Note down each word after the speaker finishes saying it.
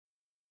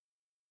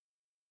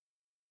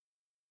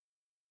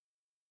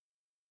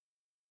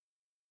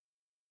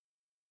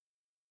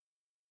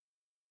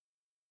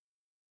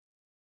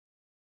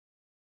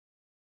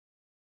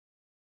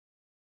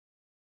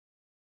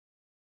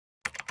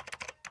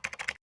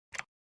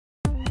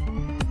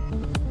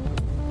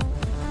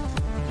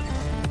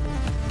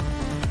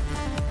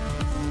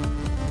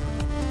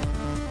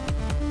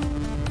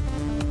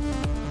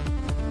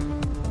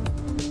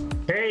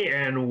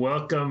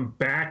welcome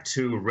back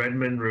to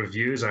Redmond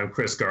Reviews. I'm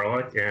Chris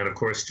Garlick, and of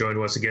course, joined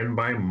once again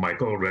by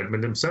Michael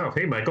Redmond himself.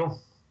 Hey, Michael.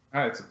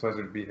 Hi, it's a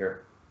pleasure to be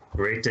here.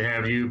 Great to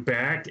have you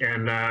back,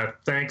 and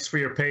thanks for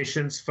your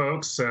patience,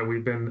 folks.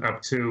 We've been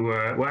up to,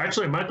 well,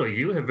 actually, Michael,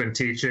 you have been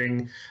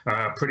teaching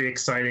a pretty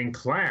exciting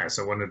class.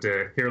 I wanted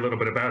to hear a little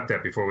bit about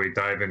that before we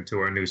dive into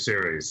our new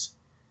series.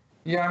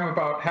 Yeah, I'm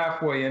about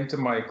halfway into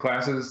my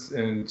classes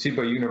in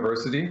Chiba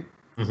University,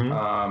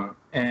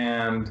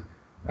 and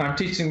I'm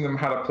teaching them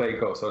how to play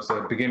Go, so it's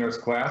a beginner's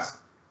class.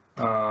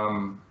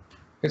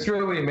 It's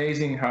really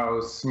amazing how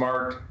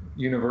smart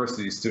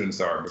university students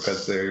are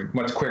because they're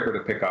much quicker to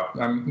pick up.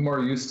 I'm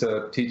more used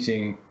to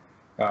teaching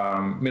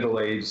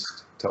middle-aged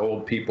to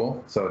old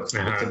people, so it's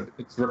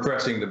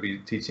refreshing to be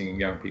teaching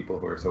young people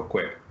who are so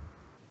quick.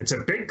 It's a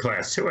big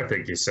class too, I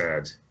think you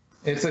said.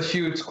 It's a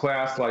huge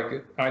class.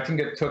 Like, I think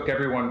it took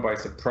everyone by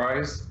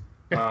surprise.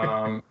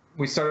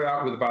 We started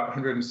out with about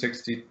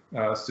 160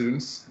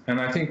 students,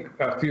 and I think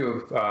a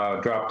few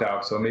have dropped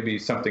out, so maybe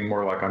something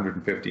more like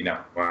 150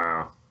 now.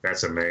 Wow,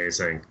 that's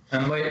amazing.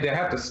 And they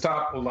had to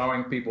stop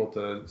allowing people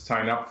to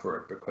sign up for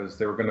it because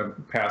they were going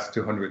to pass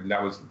 200, and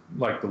that was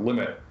like the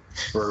limit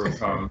for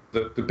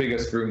the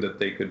biggest room that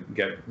they could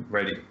get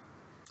ready.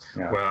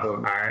 Yeah, well,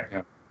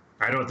 so,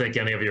 I don't think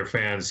any of your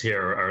fans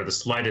here are the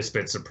slightest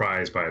bit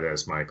surprised by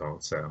this,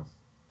 Michael. So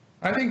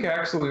I think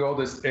actually all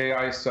this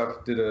AI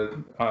stuff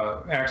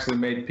actually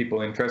made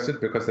people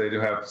interested because they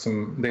have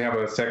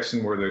a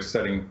section where they're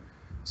studying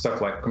stuff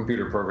like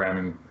computer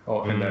programming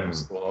in that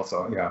school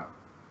also. Yeah,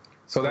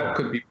 so that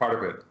could be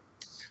part of it.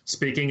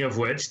 Speaking of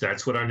which,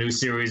 that's what our new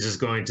series is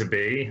going to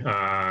be.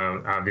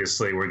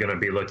 Obviously, we're going to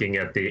be looking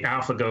at the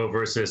AlphaGo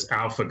versus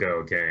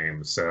AlphaGo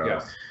game. So.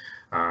 Yes.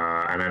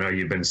 And I know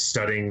you've been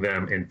studying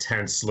them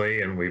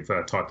intensely, and we've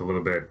talked a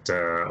little bit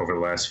over the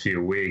last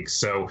few weeks.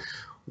 So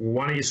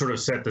why don't you sort of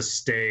set the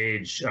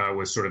stage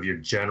with sort of your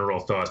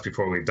general thoughts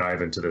before we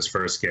dive into this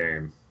first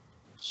game?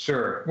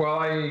 Sure. Well,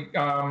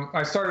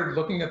 I started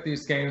looking at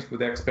these games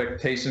with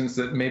expectations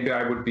that maybe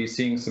I would be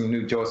seeing some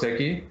new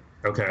joseki,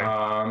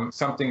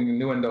 something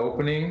new in the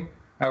opening.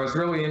 I was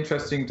really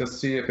interested to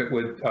see if it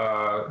would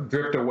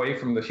drift away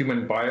from the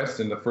human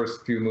bias in the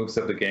first few moves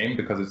of the game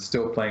because it's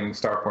still playing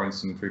star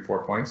points and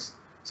 3-4 points.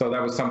 So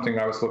that was something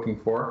I was looking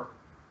for.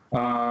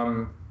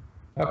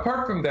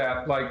 Apart from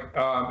that, like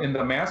in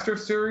the Master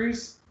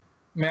Series,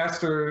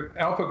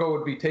 AlphaGo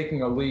would be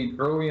taking a lead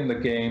early in the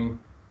game,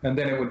 and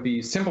then it would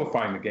be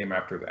simplifying the game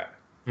after that.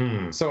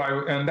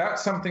 And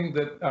that's something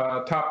that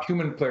top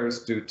human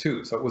players do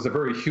too. So it was a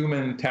very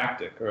human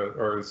tactic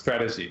or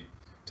strategy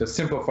to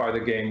simplify the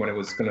game when it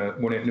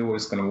knew it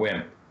was gonna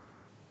win.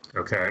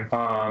 Okay.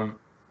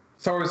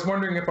 So I was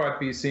wondering if I'd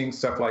be seeing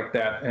stuff like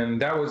that, and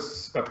that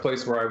was a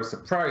place where I was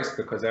surprised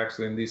because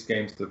actually in these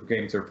games, the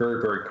games are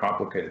very, very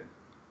complicated,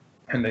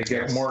 and they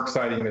get more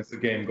exciting as the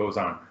game goes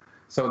on.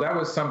 So that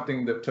was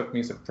something that took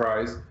me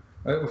surprise.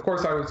 Of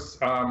course, I was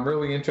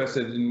really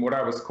interested in what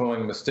I was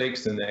calling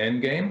mistakes in the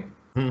end game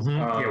in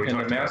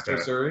the Master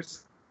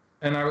Series,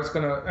 and I was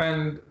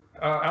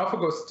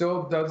AlphaGo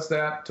still does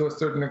that to a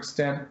certain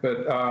extent,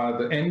 but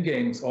the end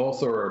games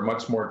also are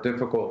much more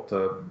difficult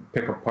to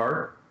pick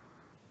apart.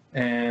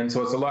 And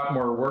so it's a lot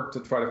more work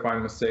to try to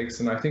find mistakes.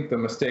 And I think the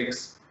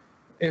mistakes,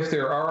 if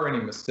there are any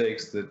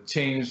mistakes that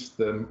change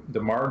the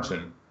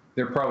margin,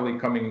 they're probably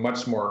coming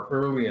much more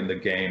early in the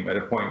game at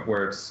a point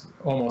where it's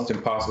almost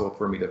impossible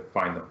for me to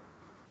find them.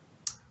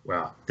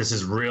 Well, this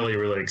is really,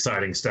 really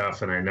exciting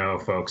stuff, and I know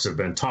folks have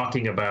been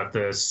talking about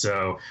this,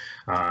 so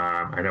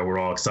I know we're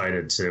all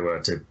excited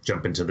to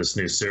jump into this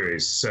new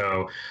series.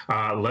 So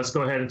let's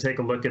go ahead and take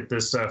a look at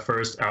this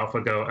first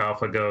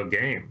AlphaGo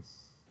game.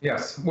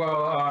 Yes.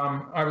 Well,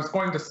 I was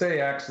going to say,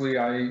 actually,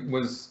 I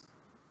was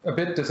a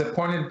bit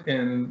disappointed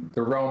in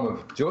the realm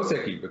of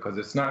joseki because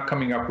it's not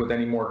coming up with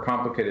any more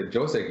complicated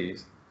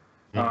josekis.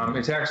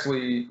 It's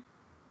actually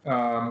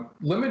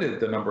limited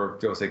the number of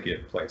joseki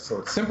it plays, so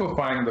it's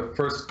simplifying the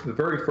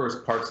very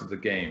first parts of the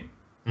game.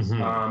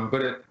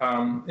 But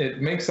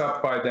it makes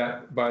up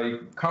by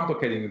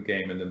complicating the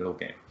game in the middle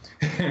game.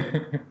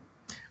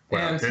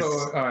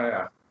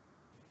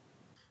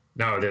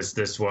 No,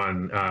 this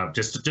one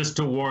just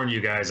to warn you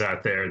guys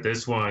out there,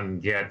 this one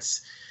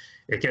gets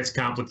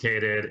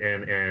complicated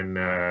and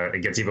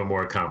it gets even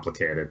more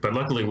complicated. But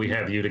luckily we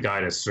have you to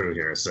guide us through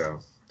here, so.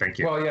 Thank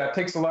you. Well, yeah, it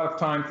takes a lot of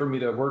time for me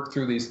to work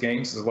through these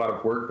games. It's a lot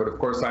of work, but of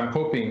course, I'm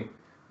hoping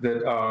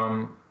that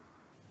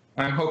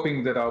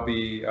I'll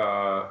be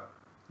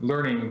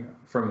learning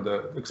from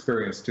the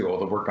experience too, all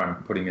the work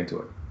I'm putting into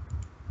it.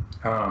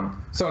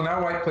 So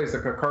now White plays the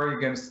Kakari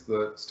against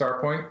the star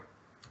point.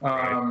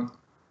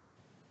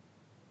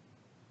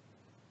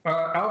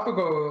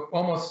 AlphaGo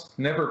almost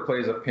never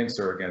plays a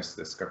pincer against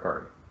this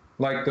Kakari.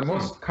 Like the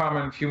most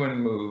common human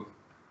move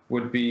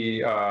would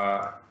be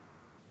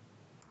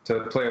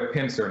to play a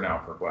pincer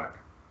now for Black.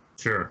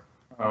 Sure.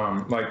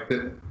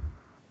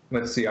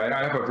 Let's see,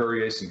 I have a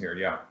variation here,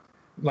 yeah.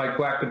 Like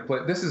Black could play,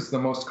 this is the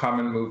most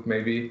common move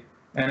maybe,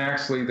 and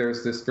actually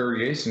there's this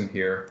variation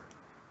here,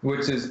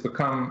 which has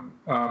become,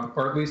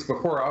 or at least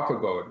before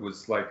AlphaGo, it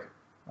was like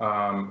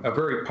a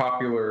very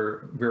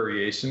popular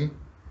variation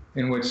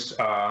in which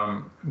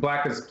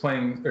black is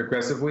playing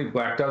aggressively.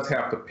 Black does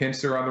have the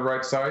pincer on the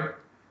right side,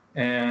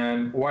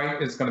 and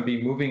white is going to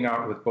be moving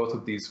out with both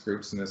of these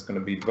groups, and it's going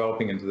to be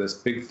developing into this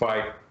big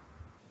fight.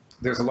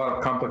 There's a lot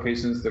of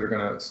complications that are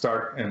going to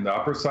start in the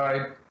upper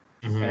side,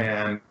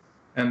 and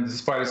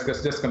this fight is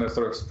just going to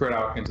sort of spread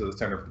out into the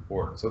center of the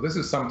board. So this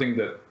is something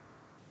that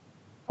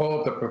all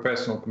of the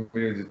professional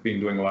community has been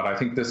doing a lot. I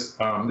think this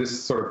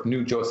this sort of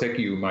new joseki,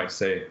 you might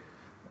say,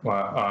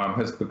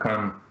 has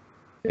become.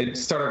 It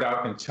started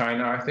out in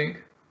China, I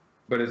think,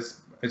 but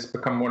it's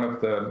become one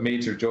of the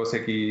major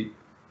joseki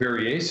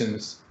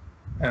variations,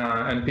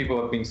 and people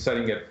have been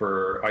studying it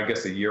for, I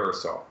guess, a year or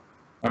so.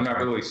 I'm not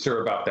really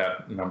sure about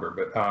that number,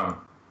 but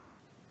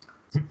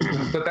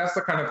but that's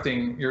the kind of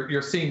thing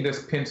you're seeing.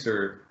 This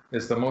pincer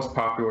is the most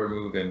popular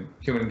move in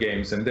human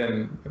games, and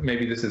then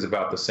maybe this is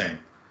about the same.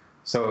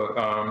 So,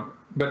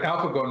 but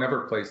AlphaGo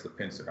never plays the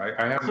pincer.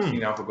 I haven't seen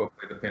AlphaGo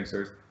play the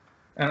pincers,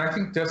 and I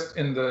think just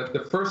in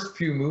the first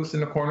few moves in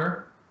the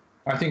corner,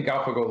 I think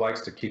AlphaGo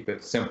likes to keep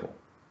it simple.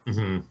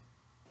 And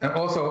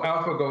also,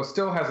 AlphaGo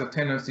still has a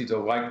tendency to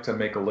like to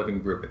make a living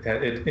group.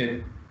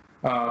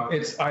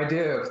 Its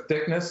idea of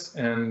thickness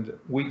and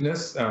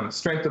weakness,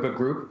 strength of a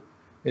group,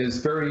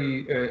 is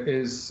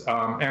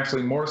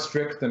actually more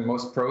strict than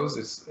most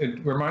pros.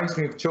 It reminds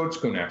me of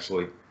Chochkun,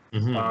 actually,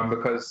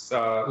 because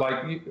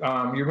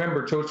you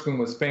remember Chochkun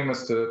was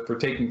famous for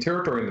taking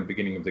territory in the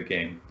beginning of the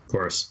game. Of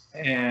course.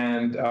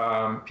 And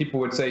people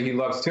would say he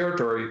loves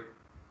territory,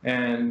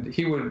 and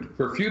he would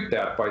refute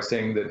that by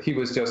saying that he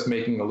was just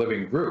making a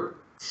living group,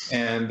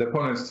 and the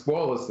opponent's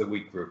wall is the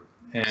weak group.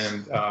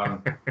 And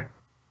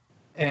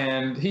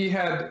and he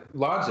had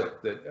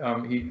logic that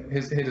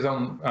his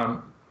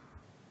own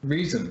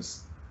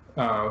reasons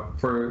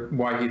for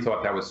why he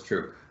thought that was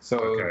true.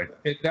 So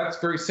that's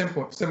very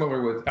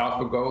similar with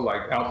AlphaGo.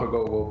 Like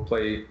AlphaGo will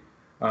play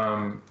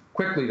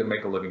quickly to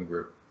make a living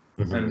group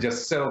and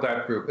just settle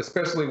that group,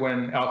 especially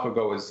when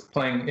AlphaGo is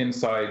playing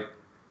inside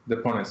the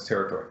opponent's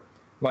territory.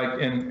 Like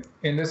in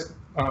this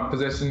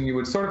position, you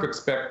would sort of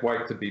expect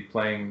white to be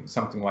playing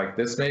something like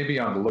this, maybe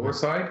on the lower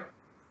side.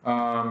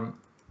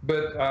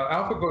 But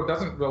AlphaGo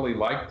doesn't really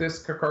like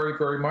this Kakari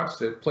very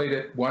much. It played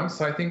it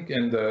once, I think,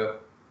 in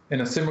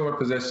a similar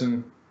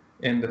position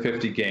in the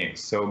 50 games.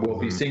 So we'll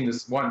be seeing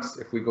this once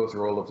if we go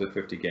through all of the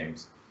 50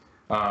 games.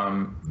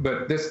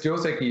 But this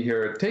joseki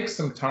here, it takes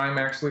some time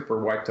actually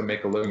for white to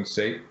make a living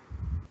shape,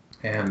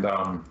 and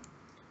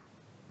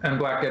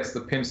black gets the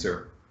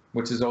pincer,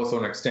 which is also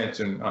an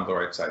extension on the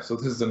right side. So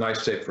this is a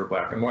nice shape for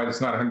black, and white is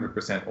not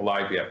 100%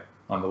 alive yet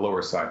on the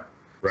lower side.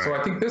 Right. So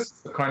I think this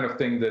is the kind of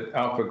thing that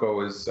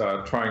AlphaGo is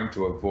trying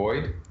to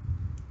avoid.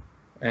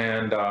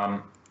 And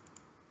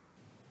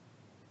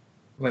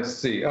let's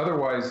see,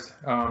 otherwise,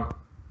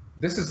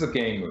 this is a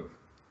game move.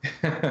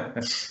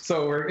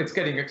 So it's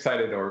getting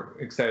exciting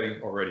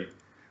already.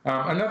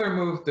 Another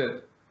move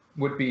that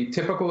would be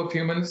typical of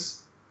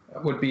humans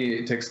would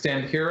be to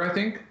extend here, I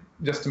think,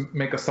 just to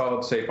make a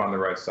solid shape on the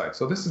right side.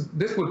 So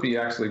this would be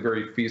actually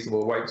very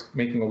feasible. White's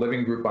making a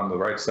living group on the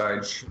right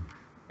side,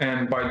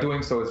 and by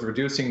doing so, it's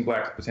reducing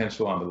black's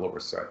potential on the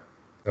lower side.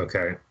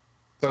 Okay.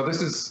 So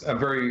this is a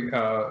very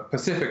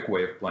pacific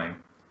way of playing.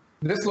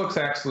 This looks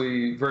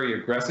actually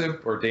very aggressive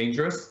or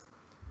dangerous.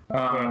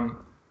 I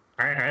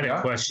had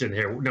a question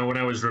here. No, when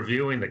I was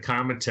reviewing the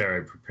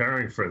commentary,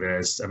 preparing for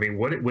this, I mean,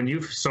 when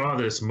you saw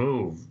this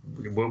move,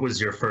 what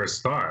was your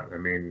first thought? I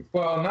mean,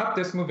 well, not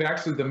this move,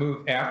 actually, the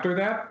move after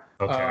that.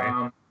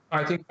 Okay.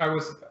 I think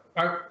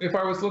if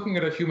I was looking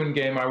at a human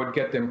game, I would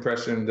get the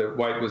impression that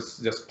white was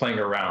just playing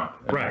around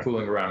and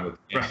fooling around with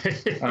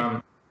the game.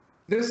 Right.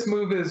 This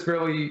move is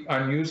really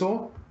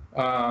unusual,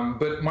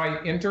 but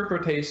my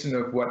interpretation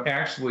of what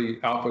actually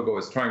AlphaGo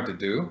is trying to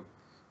do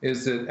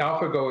is that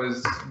AlphaGo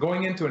is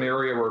going into an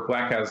area where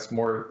black has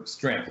more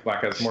strength,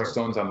 black has more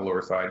stones on the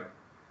lower side.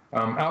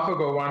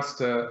 AlphaGo wants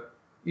to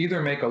either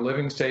make a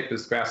living shape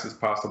as fast as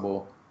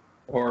possible,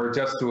 or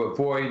just to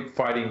avoid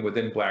fighting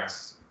within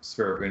black's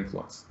sphere of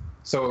influence.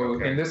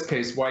 So in this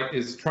case, white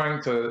is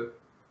trying to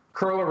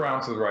curl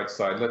around to the right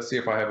side. Let's see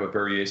if I have a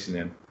variation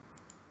in.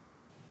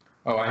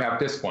 Oh, I have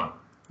this one.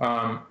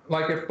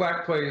 Like if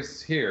black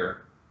plays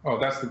here, oh,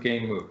 that's the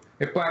game move.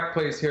 If black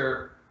plays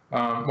here,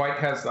 white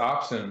has the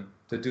option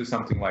to do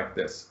something like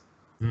this.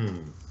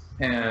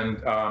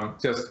 And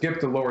just give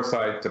the lower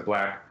side to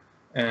black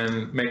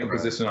and make a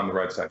position on the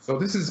right side. So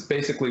this is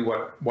basically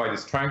what white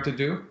is trying to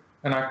do.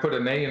 And I put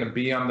an A and a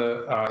B on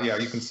the, yeah,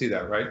 you can see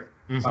that, right?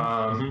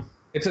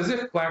 It's as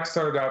if black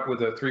started out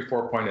with a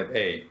 3-4 point at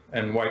A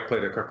and white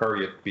played a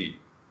Kakari at B.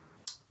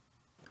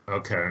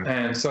 Okay.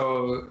 And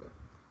so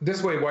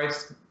this way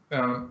white's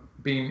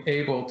being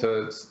able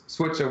to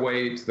switch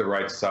away to the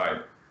right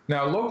side.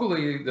 Now,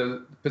 locally,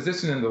 the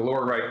position in the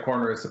lower right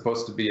corner is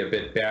supposed to be a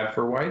bit bad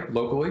for white,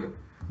 locally,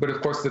 but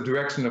of course the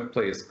direction of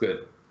play is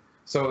good.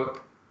 So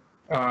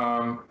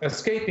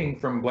escaping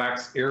from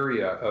black's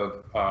area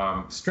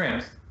of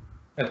strength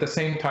at the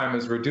same time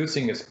as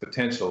reducing its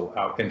potential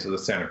out into the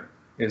center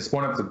is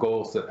one of the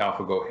goals that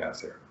AlphaGo has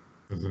here.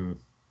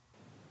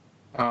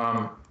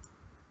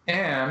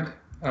 And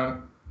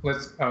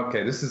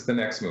okay, this is the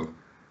next move.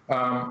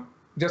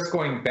 Just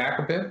going back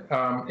a bit,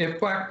 if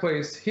black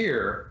plays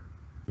here,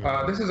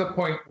 this is a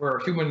point where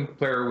a human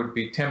player would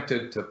be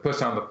tempted to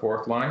push on the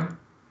fourth line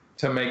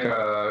to make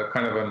a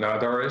kind of a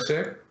nadare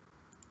shape.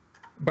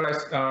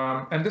 But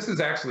and this is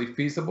actually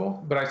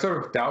feasible, but I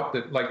sort of doubt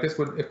that, like, this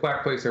would, if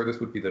black plays here, this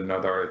would be the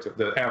nadare,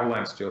 the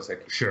avalanche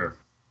joseki. Sure.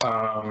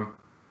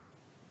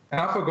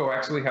 AlphaGo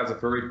actually has a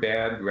very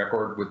bad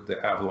record with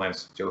the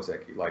avalanche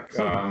joseki. Like,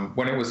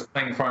 when it was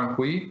playing Fan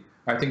Hui,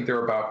 I think there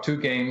were about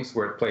 2 games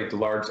where it played the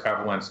large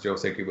avalanche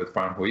joseki with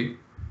Fan Hui,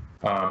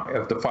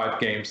 of the 5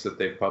 games that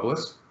they've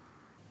published.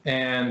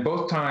 And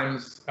both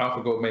times,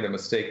 AlphaGo made a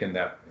mistake in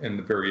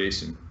the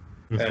variation.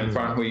 And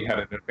Fan Hui had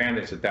an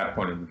advantage at that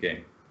point in the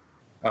game.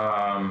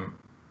 Or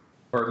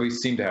at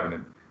least seemed to have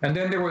an. And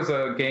then there was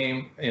a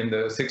game in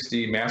the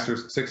 60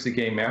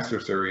 game Master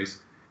Series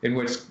in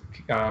which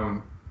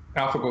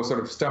AlphaGo sort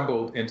of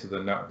stumbled into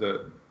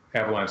the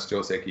avalanche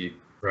joseki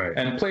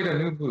and played a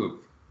new move.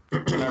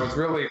 And I was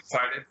really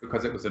excited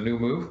because it was a new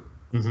move,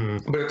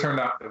 but it turned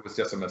out that it was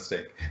just a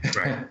mistake.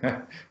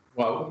 Right.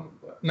 Well,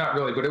 not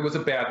really, but it was a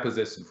bad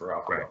position for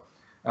AlphaGo.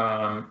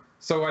 Right.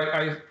 So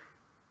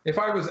if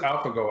I was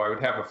AlphaGo, I would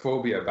have a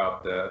phobia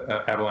about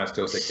the avalanche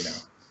joseki now.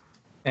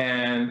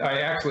 And I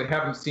actually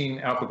haven't seen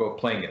AlphaGo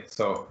playing it.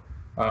 So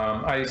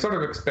I sort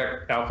of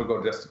expect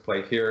AlphaGo just to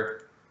play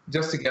here,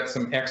 just to get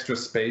some extra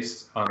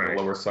space on the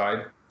lower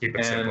side. Keep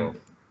it simple.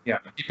 Yeah,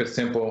 keep it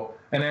simple.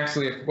 And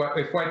actually,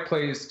 if white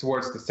plays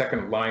towards the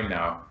second line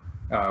now,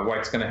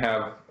 white's going to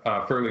have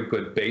a fairly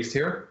good base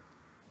here.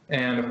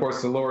 And of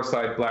course, the lower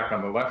side, black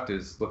on the left,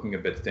 is looking a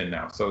bit thin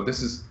now. So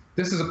this is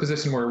a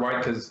position where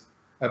white has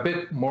a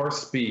bit more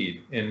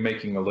speed in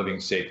making a living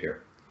shape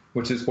here,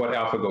 which is what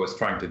AlphaGo is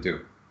trying to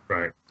do.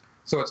 Right.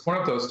 So it's one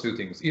of those 2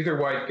 things. Either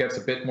white gets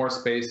a bit more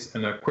space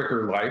and a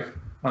quicker life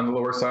on the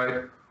lower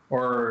side,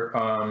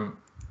 or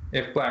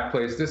if black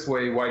plays this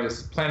way, white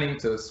is planning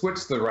to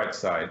switch to the right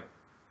side.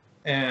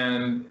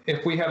 And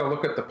if we had a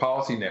look at the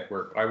policy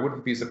network, I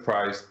wouldn't be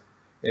surprised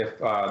if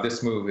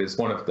this move is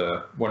one of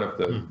the moves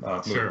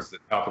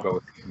that AlphaGo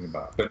is thinking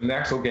about. But in the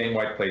actual game,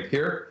 white played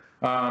here.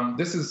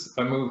 This is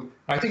a move.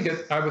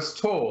 I was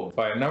told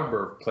by a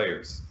number of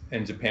players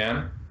in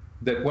Japan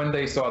that when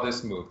they saw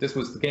this move, this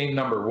was the game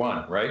number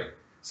 1, right?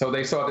 So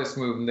they saw this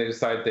move and they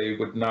decided they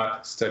would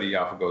not study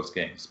AlphaGo's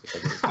games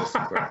because it was just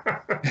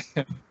incredible.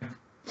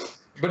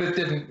 But it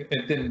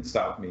didn't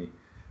stop me.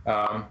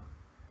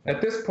 At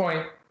this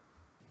point.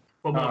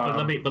 Well,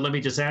 but let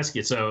me just ask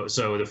you.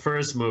 So the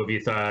first move,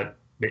 you thought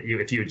that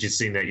if you had just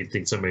seen that, you'd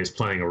think somebody was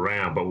playing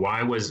around. But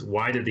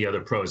why did the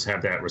other pros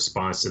have that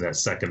response to that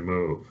second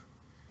move?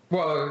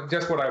 Well,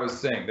 just what I was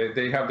saying.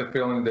 They have the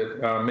feeling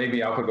that maybe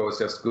AlphaGo is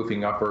just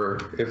goofing up, or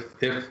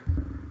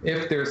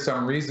if there's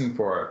some reason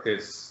for it,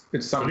 it's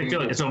something. Do you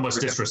feel like it's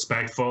almost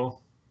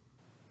disrespectful?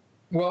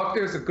 Well, if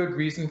there's a good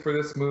reason for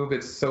this move,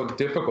 it's so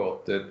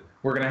difficult that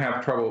we're going to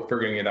have trouble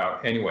figuring it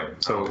out anyway.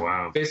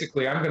 So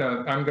basically, I'm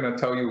gonna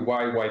tell you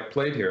why white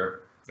played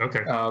here.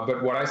 Okay.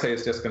 But what I say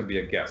is just going to be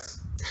a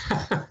guess.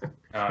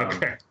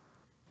 Okay.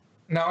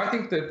 Now, I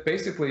think that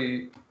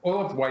basically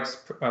all of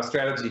white's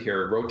strategy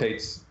here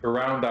rotates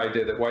around the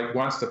idea that white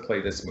wants to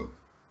play this move.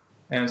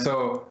 And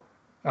so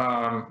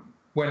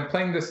when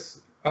playing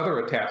this other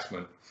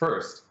attachment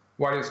first,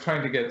 white is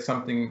trying to get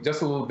something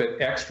just a little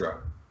bit extra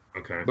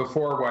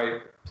before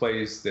white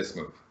plays this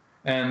move.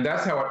 And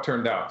that's how it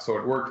turned out. So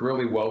it worked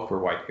really well for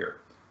white here.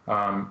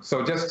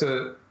 So just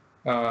to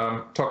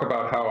talk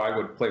about how I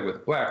would play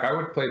with black, I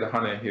would play the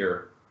hane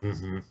here.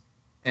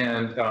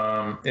 And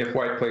if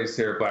white plays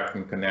here, black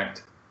can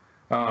connect.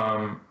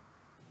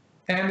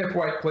 And if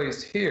white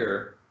plays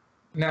here,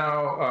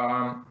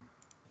 now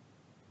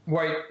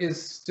white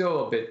is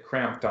still a bit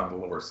cramped on the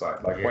lower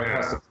side. Like white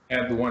has to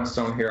add the 1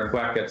 stone here, and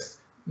black gets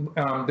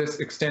this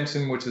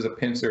extension, which is a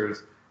pincer,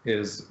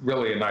 is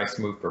really a nice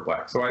move for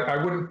black. So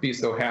I wouldn't be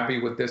so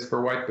happy with this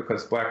for white,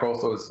 because black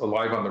also is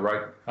alive on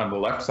the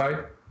left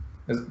side.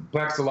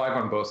 Black's alive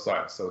on both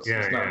sides, so it's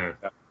not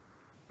like that.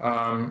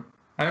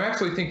 I'm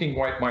actually thinking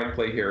white might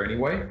play here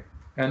anyway,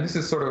 and this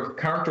is sort of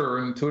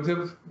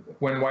counterintuitive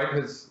when white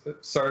has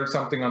started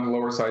something on the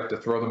lower side to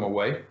throw them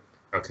away.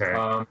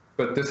 Okay.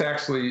 But this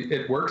actually,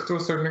 it works to a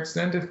certain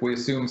extent if we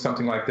assume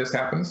something like this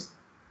happens.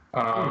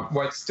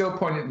 White's still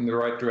pointed in the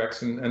right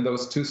direction, and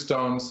those 2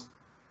 stones,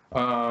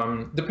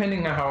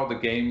 depending on how the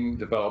game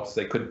develops,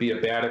 they could be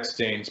a bad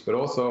exchange, but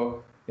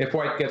also if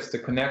white gets to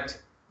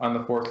connect on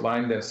the 4th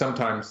line, then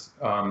sometimes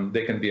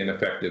they can be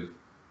ineffective.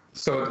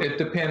 So it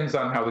depends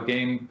on how the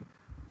game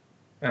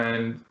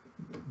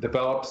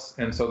develops,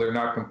 and so they're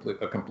not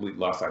a complete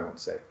loss, I won't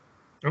say.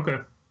 Okay.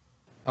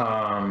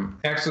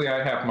 Actually,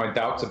 I have my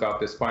doubts about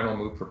this final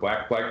move for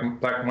black.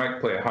 Black might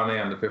play a hane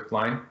on the 5th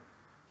line,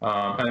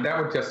 and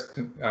that would just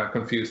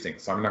confuse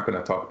things, so I'm not going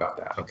to talk about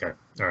that. Okay,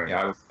 all right.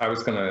 Yeah, I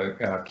was going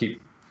to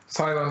keep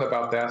silent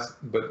about that,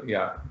 but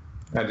yeah,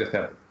 I just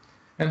had it.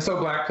 And so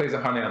black plays a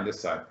hane on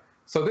this side.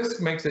 So this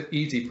makes it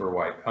easy for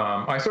white.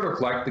 I sort of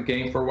like the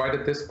game for white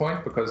at this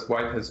point, because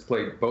white has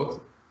played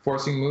both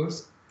forcing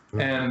moves.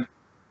 And,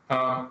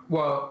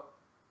 well,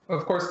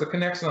 of course, the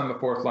connection on the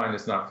fourth line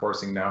is not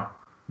forcing now,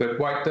 but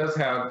white does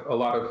have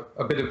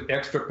a bit of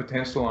extra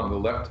potential on the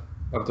left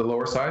of the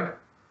lower side.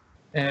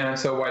 And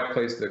so white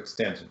plays the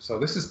extension. So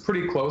this is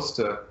pretty close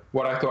to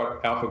what I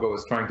thought AlphaGo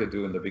was trying to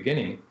do in the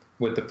beginning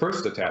with the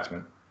first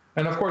attachment.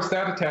 And of course,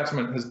 that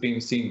attachment has been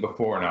seen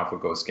before in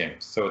AlphaGo's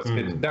games. So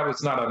that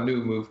was not a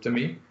new move to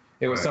me.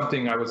 It was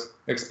something I was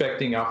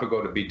expecting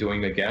AlphaGo to be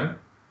doing again.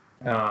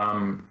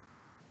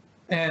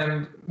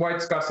 And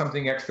white's got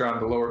something extra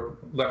on the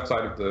left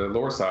side of the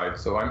lower side,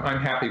 so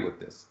I'm happy with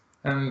this.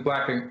 And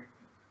black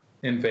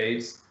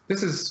invades.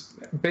 This is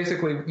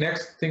basically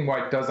next thing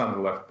white does on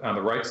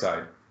the right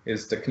side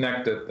is to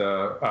connect at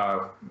the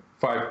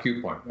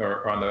 5Q point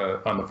or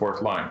on the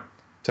fourth line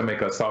to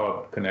make a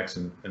solid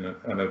connection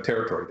in a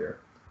territory there.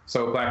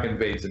 So black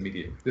invades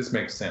immediately. This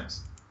makes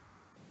sense.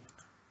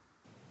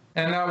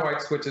 And now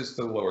white switches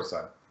to the lower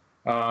side.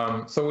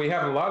 So we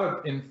have a lot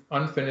of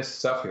unfinished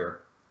stuff here.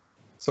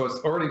 So it's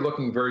already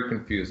looking very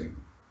confusing.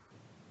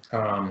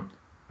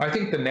 I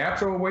think the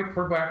natural way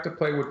for black to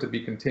play would to be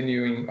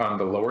continuing on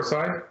the lower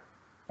side,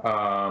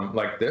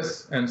 like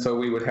this. And so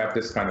we would have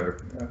this kind of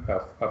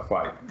a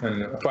fight,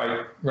 and a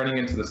fight running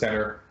into the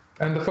center.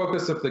 And the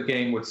focus of the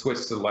game would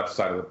switch to the left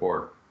side of the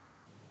board.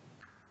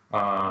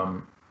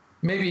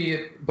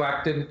 Maybe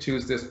black didn't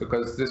choose this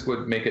because this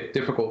would make it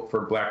difficult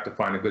for black to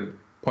find a good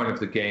point of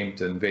the game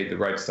to invade the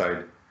right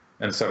side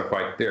and start a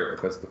fight there,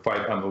 because the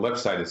fight on the left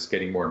side is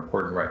getting more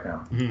important right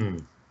now.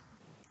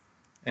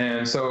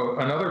 And so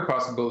another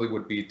possibility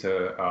would be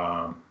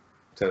to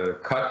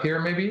cut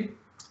here, maybe.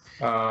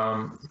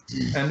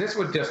 And this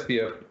would just be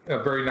a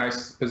very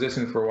nice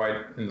position for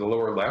white in the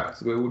lower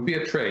left. It would be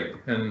a trade,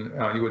 and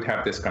you would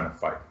have this kind of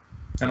fight.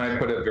 And I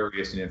put a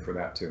variation in for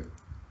that too.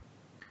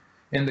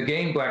 In the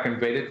game, black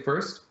invaded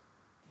first,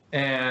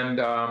 and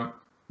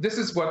this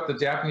is what the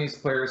Japanese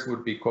players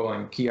would be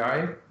calling Ke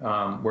Jie,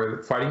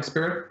 where fighting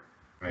spirit.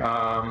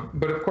 Right.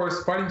 But of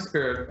course, fighting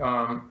spirit,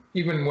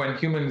 even when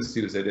humans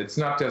use it, it's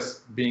not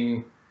just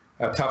being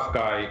a tough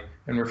guy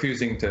and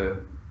refusing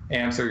to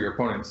answer your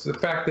opponents. The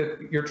fact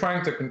that you're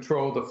trying to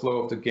control the flow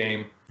of the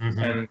game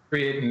and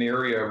create an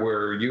area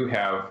where you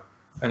have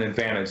an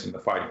advantage in the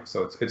fighting.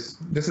 So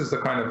this is the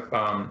kind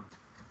of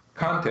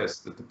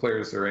contest that the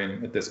players are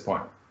in at this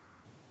point.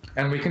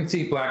 And we can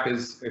see black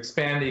is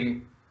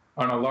expanding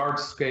on a large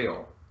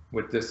scale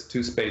with this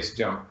two-space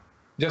jump,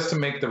 just to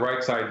make the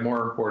right side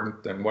more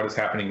important than what is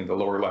happening in the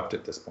lower left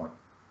at this point.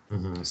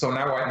 So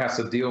now white has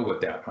to deal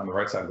with that on the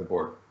right side of the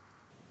board.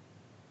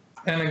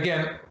 And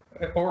again,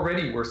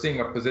 already we're seeing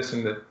a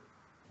position that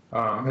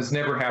has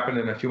never happened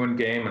in a human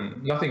game,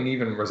 and nothing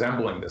even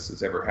resembling this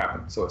has ever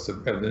happened. So it's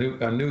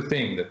a new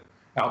thing that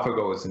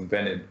AlphaGo has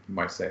invented, you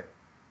might say.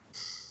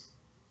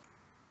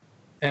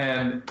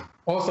 And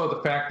also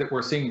the fact that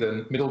we're seeing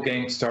the middle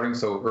game starting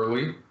so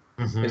early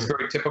is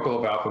very typical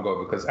of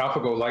AlphaGo, because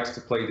AlphaGo likes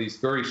to play these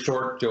very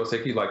short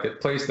joseki, like it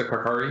plays the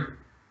kakari,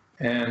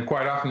 and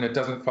quite often it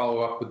doesn't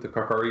follow up with the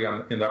kakari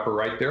in the upper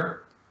right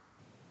there.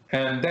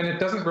 And then it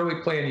doesn't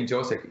really play any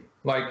joseki.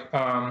 Like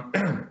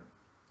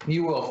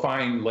you will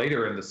find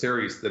later in the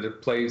series that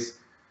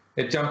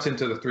it jumps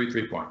into the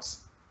 3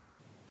 points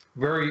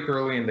very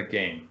early in the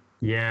game.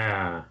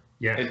 Yeah.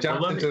 It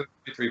jumps into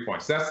the 3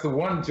 points. That's the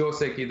one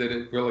joseki that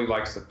it really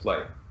likes to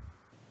play.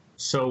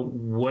 So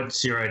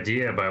what's your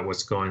idea about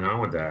what's going on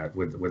with that,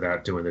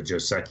 without doing the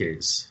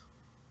josekis?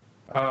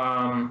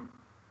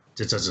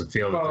 Just doesn't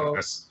feel that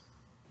that's...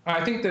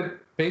 I think that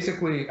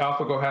basically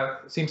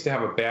AlphaGo seems to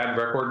have a bad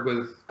record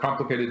with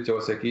complicated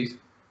josekis,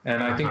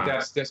 and I think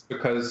that's just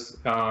because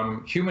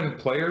human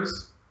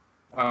players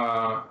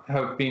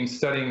have been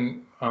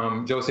studying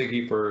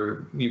joseki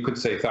for, you could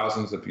say,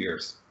 thousands of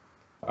years.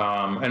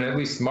 And at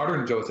least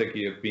modern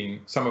joseki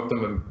some of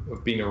them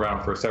have been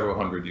around for several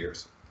hundred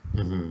years.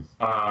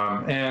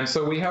 And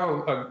so we have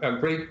a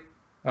great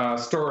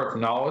store of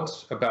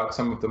knowledge about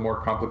some of the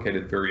more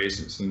complicated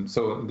variations. And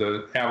so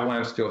the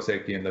avalanche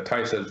joseki and the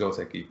taisha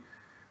joseki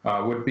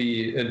would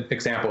be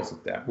examples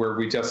of that, where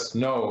we just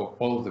know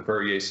all of the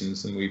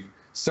variations and we've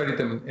studied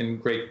them in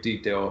great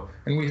detail.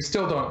 And we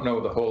still don't know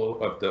the whole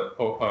of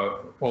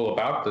all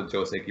about the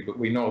joseki, but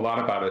we know a lot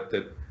about it,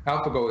 that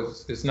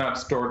AlphaGo is not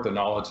stored the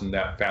knowledge in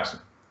that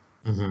fashion.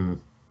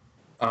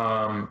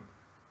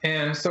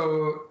 And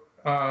so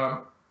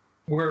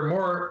we're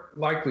more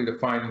likely to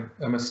find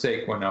a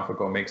mistake when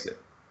AlphaGo makes it.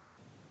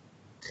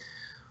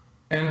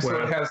 And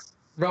so it has,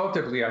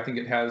 relatively, I think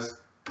it has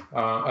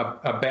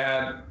a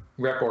bad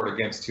record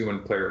against human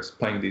players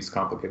playing these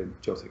complicated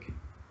joseki.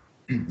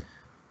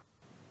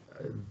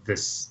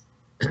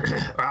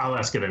 I'll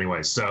ask it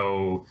anyway.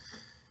 So,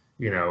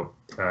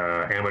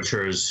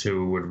 amateurs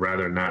who would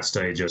rather not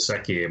study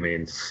joseki, I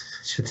mean,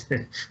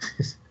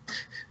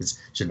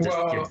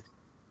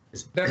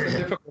 that's a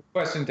difficult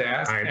question to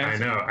ask. I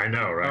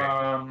know,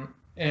 right?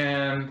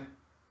 And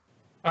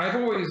I've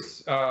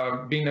always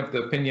been of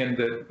the opinion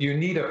that you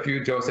need a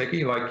few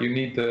joseki, like you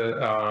need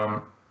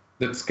the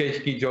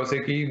tsukehiki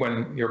joseki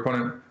when your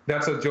opponent,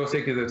 that's a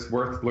joseki that's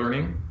worth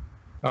learning.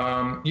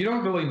 You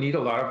don't really need a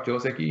lot of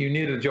joseki. You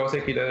need a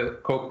joseki to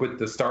cope with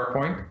the star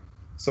point.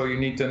 So you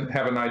need to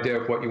have an idea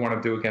of what you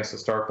want to do against the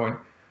star point.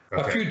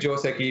 Okay. A few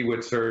joseki,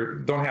 which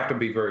don't have to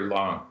be very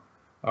long,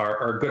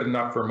 are good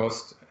enough for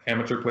most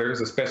amateur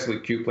players, especially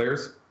Q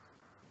players.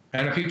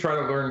 And if you try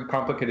to learn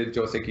complicated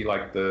joseki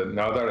like the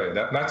Naodare,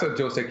 that's a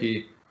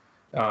joseki,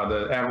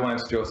 the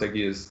avalanche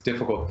joseki is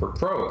difficult for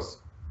pros.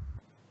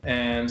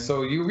 And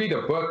so you read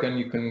a book and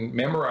you can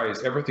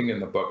memorize everything in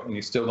the book and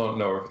you still don't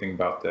know everything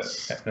about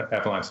the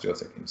avalanche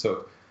joseki.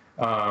 So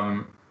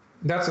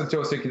that's a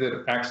joseki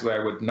that actually I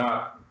would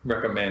not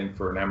recommend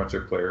for an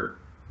amateur player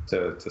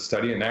to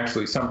study. And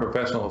actually some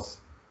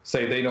professionals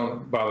say they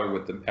don't bother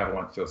with the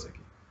avalanche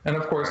joseki. And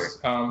of course,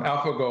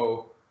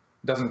 AlphaGo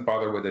doesn't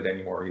bother with it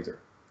anymore either.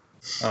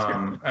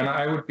 And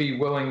I would be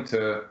willing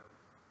to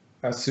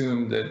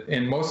assume that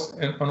in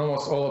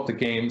almost all of the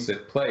games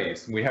it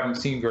plays, we haven't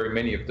seen very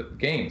many of the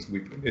games.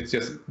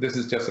 This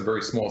is just a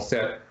very small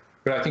set,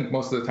 but I think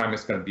most of the time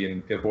it's going to be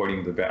in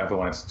avoiding the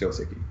avalanche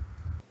joseki.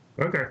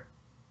 Okay.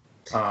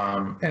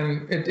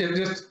 And it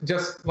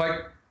just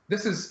like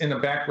this is in the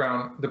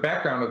background. The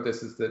background of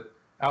this is that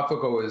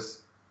AlphaGo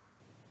is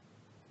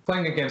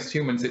playing against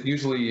humans. It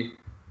usually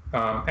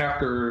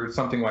after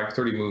something like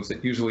 30 moves,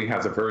 it usually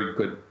has a very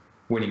good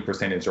winning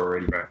percentage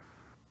already. Right.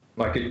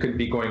 Like it could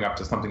be going up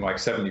to something like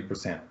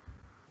 70%.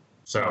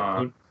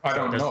 So I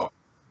don't know.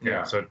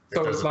 Yeah. So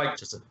it's like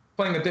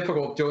playing a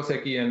difficult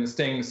joseki and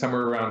staying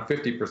somewhere around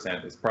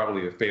 50% is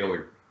probably a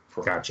failure.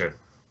 Gotcha.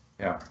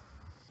 Yeah.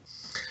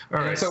 All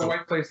right. So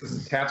white plays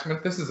this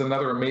attachment. This is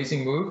another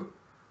amazing move.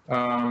 But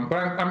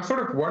I'm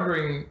sort of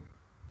wondering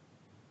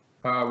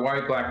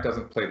why black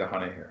doesn't play the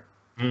Hane here.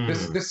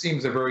 This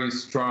seems a very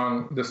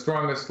the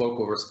strongest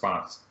local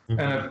response. And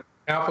if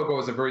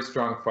AlphaGo is a very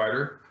strong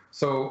fighter,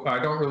 so I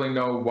don't really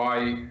know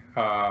why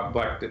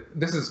black did.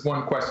 This is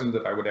one question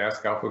that I would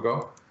ask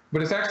AlphaGo,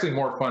 but it's actually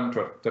more fun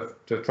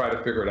to try to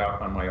figure it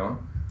out on my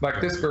own.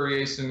 Like this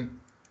variation,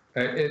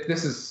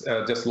 this is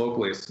just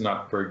locally, it's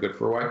not very good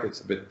for white.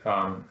 It's a bit,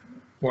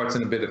 white's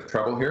in a bit of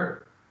trouble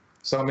here.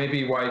 So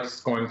maybe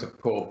white's going to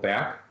pull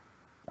back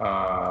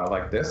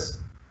like this.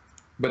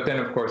 But then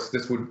of course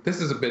this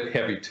is a bit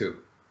heavy too.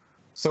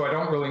 So I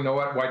don't really know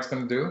what white's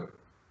going to do.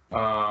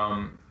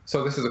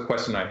 So this is a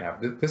question I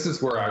have. This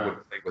is where I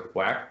would play with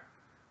black.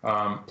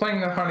 Playing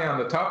the Hane on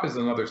the top is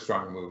another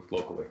strong move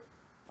locally.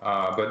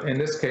 But in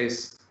this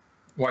case,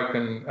 white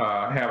can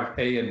have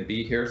A and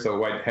B here, so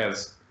white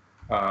has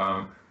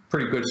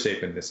pretty good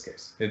shape in this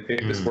case.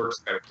 This works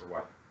better for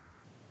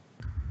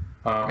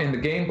white. In the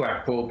game,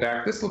 black pulled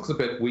back. This looks a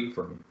bit weak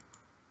for me.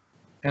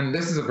 And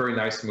this is a very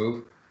nice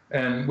move.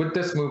 And with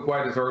this move,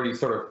 white has already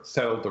sort of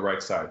settled the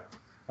right side.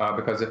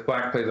 Because if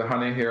black plays a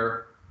Hane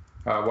here,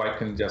 white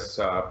can just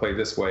play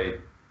this way,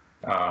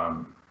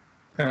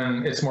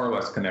 and it's more or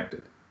less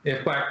connected.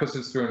 If black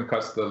pushes through and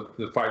cuts,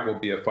 the fight will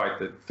be a fight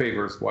that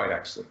favors white,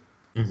 actually.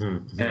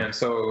 And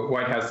so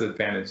white has the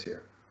advantage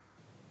here.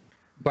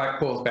 Black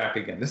pulls back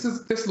again. This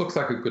looks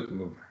like a good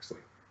move,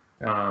 actually.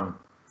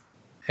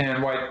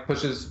 And white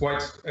pushes.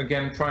 White's,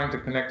 again, trying to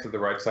connect to the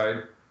right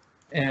side.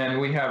 And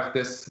we have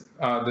this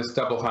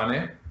double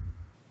Hane.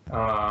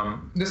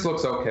 This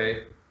looks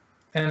okay.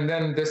 And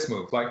then this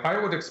move, like I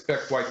would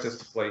expect white just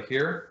to play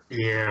here.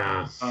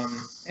 Yeah.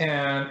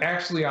 And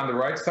actually on the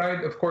right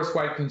side, of course,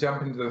 white can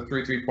jump into the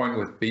 3-3 point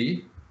with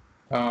B.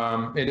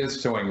 It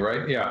is showing,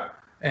 right? Yeah.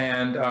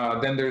 And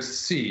then there's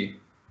C.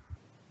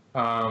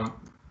 The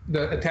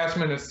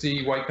attachment of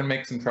C, white can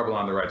make some trouble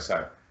on the right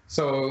side.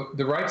 So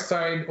the right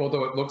side,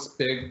 although it looks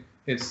big,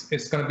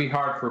 it's going to be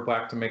hard for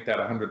black to make that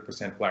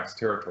 100% black's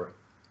territory.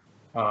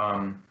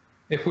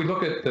 If we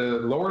look at the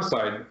lower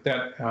side,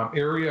 that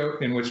area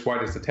in which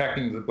white is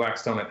attacking the black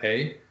stone at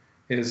A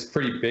is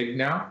pretty big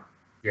now.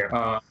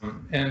 Yeah.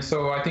 And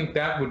so I think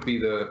that would be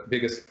the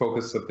biggest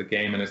focus of the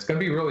game, and it's going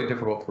to be really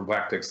difficult for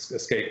black to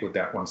escape with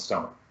that one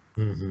stone.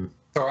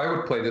 So I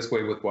would play this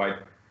way with white.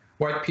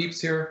 White peeps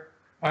here.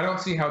 I don't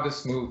see how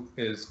this move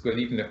is good,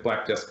 even if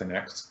black just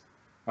connects,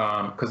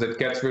 because it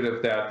gets rid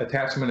of that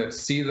attachment at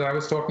C that I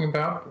was talking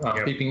about.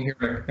 Peeping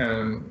here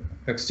and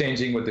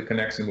exchanging with the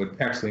connection would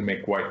actually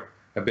make white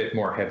a bit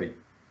more heavy.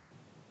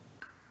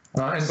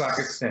 And black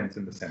extends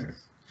in the center.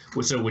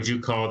 So would you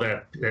call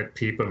that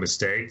peep a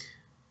mistake?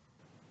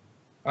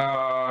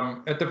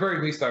 At the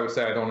very least, I would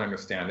say I don't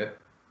understand it.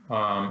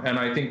 And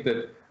I think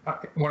that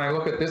when I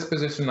look at this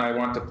position, I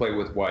want to play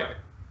with white.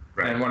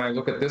 Right. And when I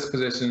look at this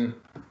position,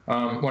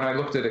 when I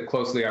looked at it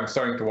closely, I'm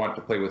starting to want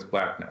to play with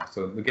black now.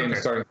 So the game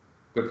is starting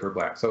good for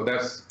black. So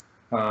that's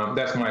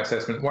my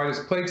assessment. White has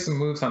played some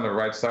moves on the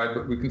right side,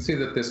 but we can see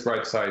that this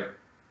right side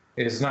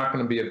is not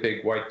going to be a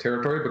big white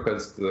territory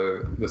because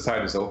the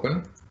side is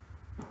open.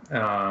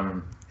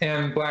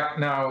 And black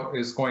now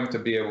is going to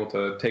be able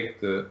to take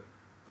the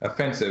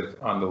offensive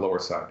on the lower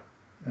side.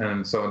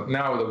 And so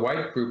now the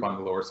white group on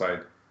the lower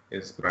side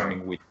is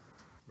becoming weak.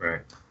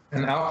 Right.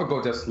 And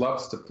AlphaGo just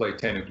loves to play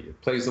tenuki.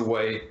 It plays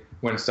away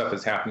when stuff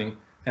is happening.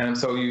 And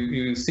so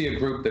you see a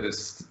group that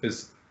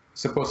is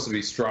supposed to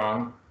be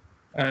strong,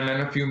 and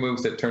then a few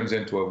moves that turns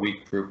into a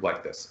weak group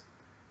like this.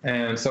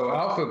 And so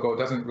AlphaGo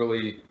doesn't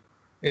really,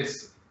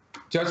 its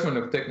judgment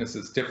of thickness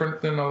is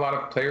different than a lot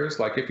of players.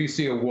 Like if you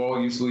see a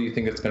wall, usually you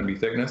think it's going to be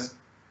thickness.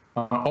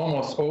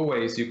 Almost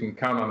always you can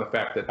count on the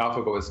fact that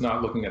AlphaGo is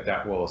not looking at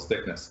that wall as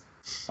thickness.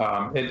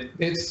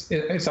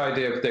 Its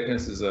idea of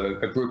thickness is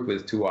a group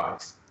with two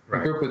eyes.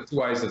 Right. A group with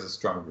two eyes is a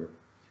strong group.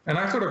 And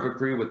I sort of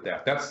agree with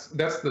that. That's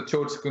the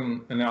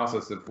Cho-Chkun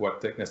analysis of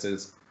what thickness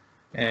is.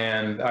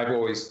 And I've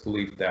always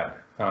believed that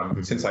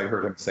since I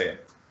heard him say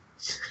it.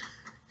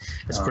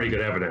 It's pretty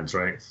good evidence,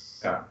 right?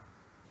 Yeah.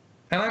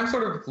 And I'm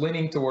sort of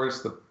leaning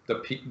towards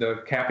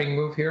the capping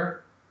move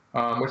here,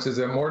 which is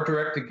a more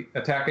direct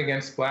attack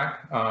against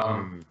black.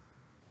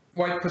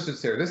 White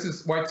pushes here. This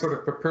is white sort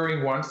of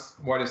preparing once.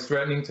 White is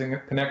threatening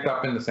to connect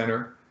up in the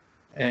center.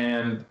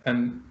 And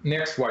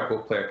next white will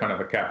play a kind of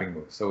a capping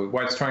move. So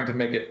white's trying to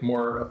make it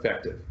more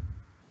effective.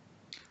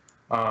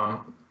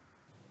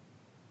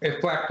 If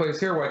black plays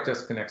here, white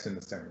just connects in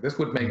the center. This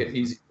would make it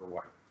easy for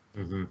white.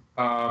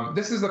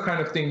 This is the kind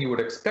of thing you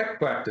would expect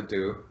black to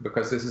do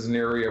because this is an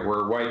area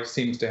where white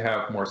seems to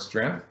have more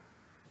strength.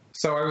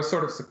 So I was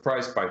sort of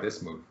surprised by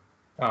this move.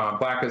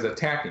 Black is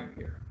attacking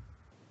here.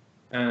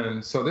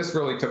 And so this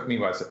really took me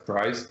by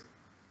surprise.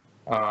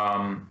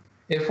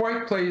 If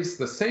white plays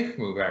the safe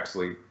move,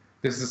 actually,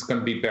 this is going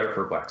to be better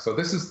for black. So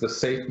this is the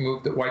safe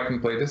move that white can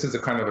play. This is a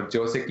kind of a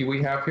joseki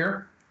we have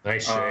here.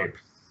 Nice shape.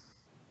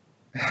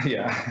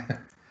 Yeah.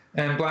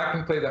 And black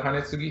can play the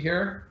hanetsugi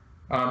here.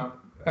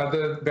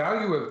 The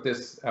value of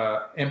this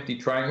empty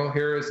triangle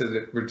here is that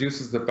it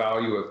reduces the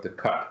value of the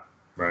cut.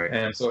 Right.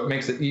 And so it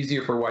makes it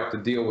easier for white to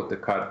deal with the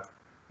cut.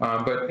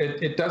 But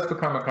it does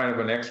become a kind of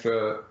an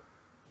extra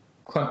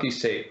clunky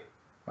shape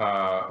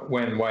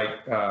when white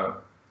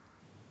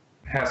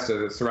has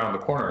to surround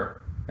the corner.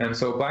 And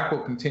so black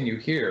will continue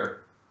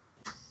here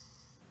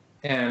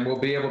and we'll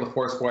be able to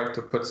force white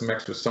to put some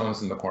extra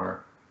stones in the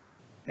corner.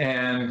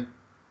 And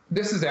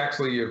this is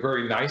actually a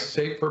very nice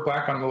shape for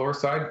black on the lower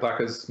side. Black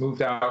has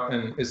moved out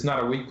and is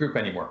not a weak group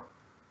anymore.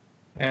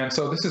 And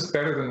so this is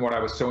better than what I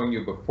was showing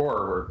you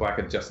before where black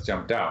had just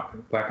jumped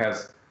out. Black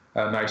has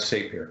a nice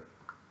shape here.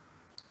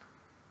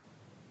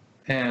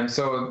 And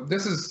so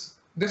this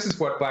is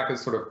what black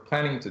is sort of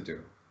planning to do.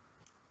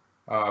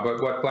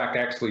 But what black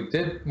actually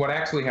did, what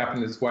actually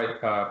happened is white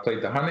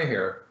played the hane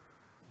here,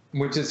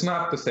 which is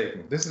not the safe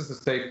move. This is the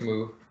safe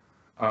move.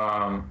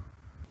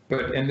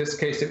 But in this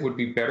case, it would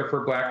be better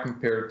for black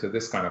compared to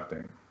this kind of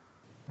thing.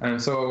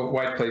 And so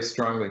white plays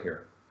strongly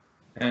here.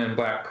 And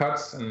black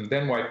cuts, and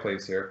then white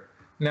plays here.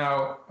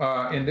 Now,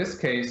 in this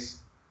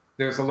case,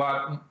 there's a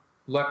lot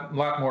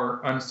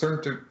more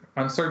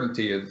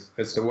uncertainty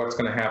as to what's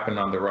going to happen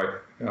on the right,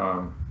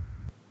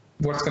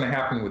 what's going to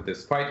happen with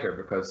this fight here,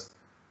 because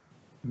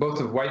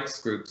both of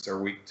white's groups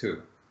are weak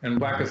too. And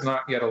black is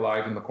not yet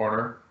alive in the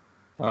corner.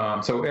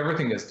 So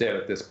everything is dead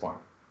at this point.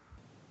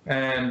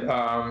 And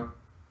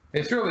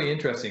it's really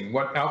interesting.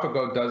 What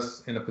AlphaGo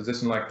does in a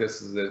position like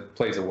this is it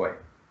plays away.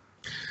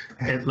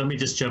 And let me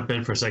just jump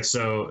in for a sec.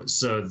 So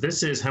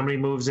this is how many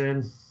moves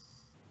in?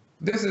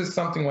 This is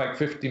something like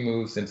 50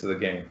 moves into the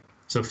game.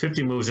 So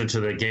 50 moves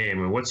into the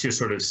game. And what's your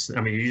sort of,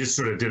 I mean, you just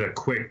sort of did a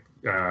quick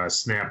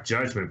snap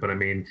judgment, but I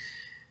mean,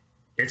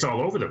 it's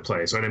all over the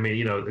place, right? I mean,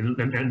 you know,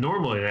 and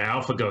normally in an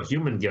AlphaGo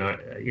human, you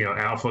know,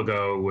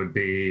 AlphaGo would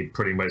be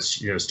pretty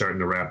much, you know, starting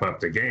to wrap up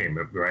the game,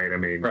 right? I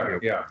mean, right, you know,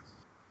 yeah.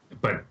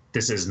 But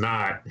this is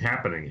not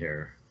happening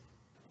here.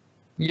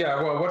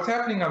 Yeah, well, what's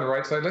happening on the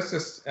right side, let's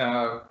just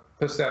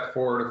push that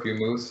forward a few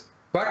moves.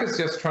 Black is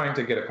just trying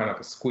to get a kind of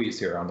a squeeze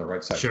here on the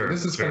right side. Sure, so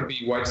this is going to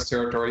be white's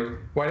territory.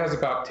 White has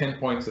about 10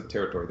 points of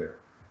territory there.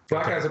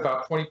 Black has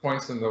about 20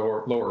 points in the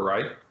lower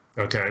right.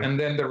 Okay. And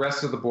then the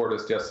rest of the board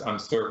is just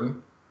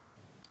uncertain.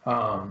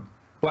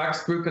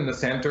 Black's group in the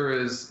center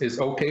is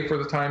okay for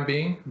the time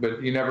being,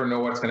 but you never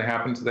know what's going to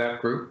happen to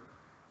that group.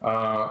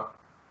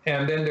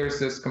 And then there's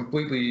this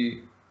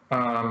completely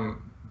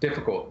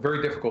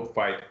very difficult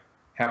fight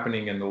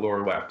happening in the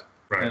lower left.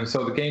 Right. And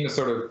so the game is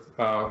sort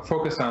of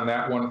focused on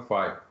that one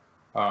fight.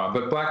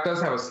 But black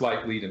does have a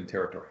slight lead in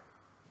territory.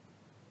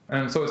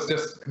 And so it's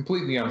just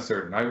completely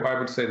uncertain. I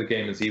would say the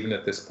game is even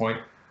at this point.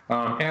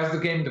 As the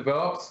game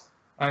develops,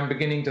 I'm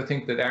beginning to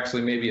think that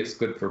actually maybe it's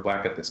good for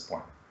black at this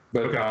point.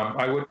 But okay.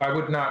 I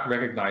would not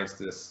recognize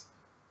this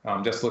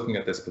just looking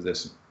at this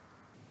position.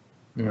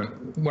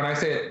 When I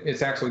say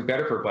it's actually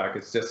better for black,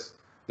 it's just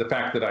the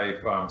fact that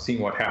I've seen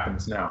what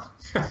happens now.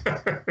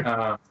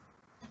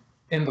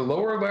 In the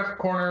lower left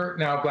corner,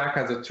 now black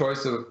has a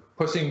choice of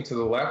pushing to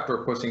the left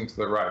or pushing to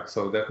the right.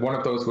 So that one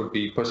of those would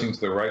be pushing to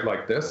the right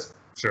like this,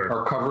 sure,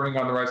 or covering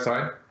on the right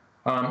side.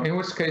 In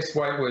which case,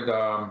 white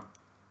would,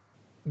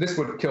 this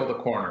would kill the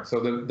corner. So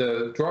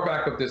the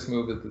drawback of this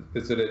move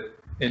is that it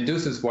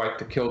induces white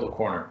to kill the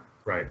corner.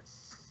 Right.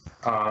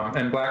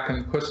 And black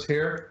can push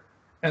here.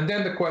 And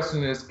then the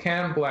question is,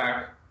 can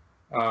black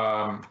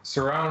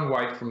surround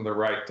white from the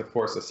right to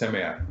force a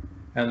semi-attack?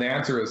 And the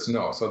answer is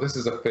no. So this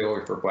is a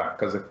failure for black,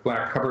 because if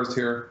black covers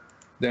here,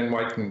 then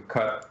white can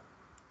cut,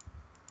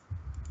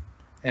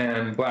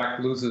 and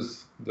black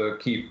loses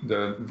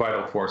the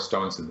vital 4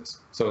 stones in this.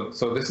 So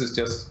this is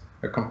just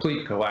a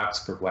complete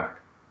collapse for black.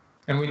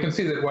 And we can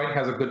see that white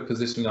has a good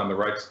position on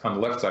the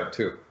left side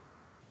too.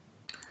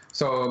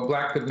 So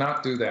black could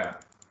not do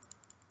that.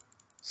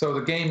 So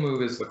the game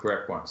move is the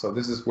correct one. So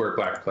this is where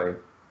black played.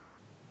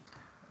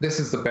 This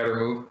is the better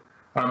move.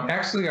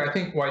 Actually, I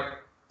think white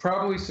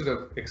probably should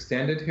have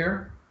extended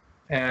here,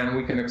 and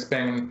we can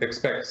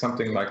expect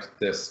something like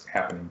this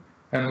happening.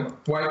 And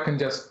white can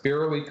just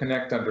barely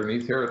connect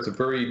underneath here. It's a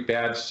very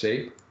bad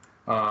shape.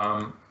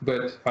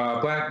 But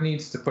black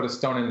needs to put a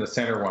stone in the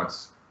center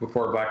once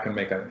before black can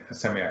make a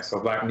semi-X. So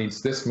black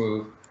needs this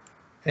move,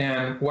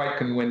 and white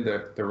can win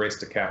the race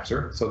to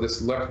capture. So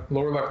this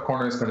lower left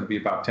corner is going to be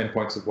about 10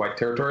 points of white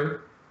territory.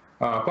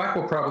 Black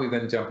will probably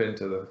then jump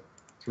into the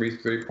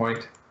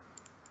 3-point,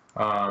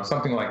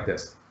 something like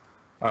this.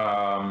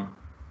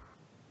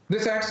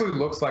 This actually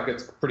looks like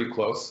it's pretty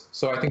close,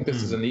 so I think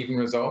this is an even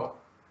result,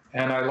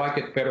 and I like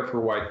it better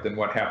for white than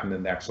what happened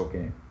in the actual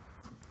game.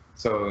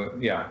 So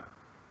yeah.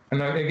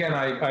 And again,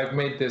 I've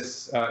made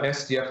this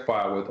SDF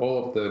file with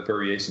all of the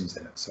variations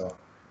in it, so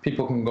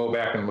people can go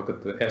back and look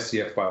at the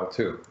SDF file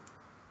too.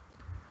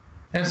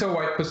 And so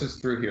white pushes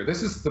through here.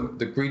 This is the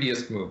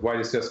greediest move. White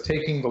is just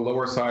taking the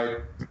lower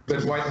side,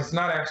 but white has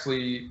not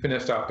actually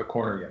finished off the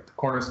corner yet. The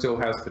corner still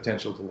has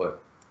potential to live.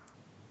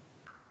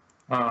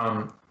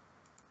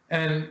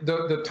 And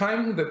the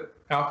time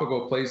that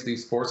AlphaGo plays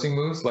these forcing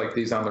moves, like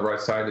these on the right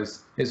side,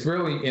 is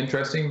really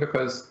interesting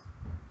because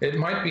it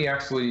might be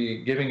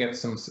actually giving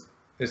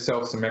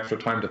itself some extra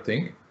time to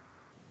think.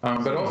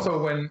 But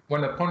also when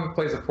the opponent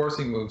plays a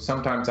forcing move,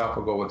 sometimes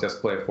AlphaGo will just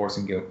play a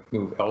forcing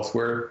move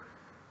elsewhere.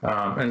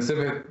 And instead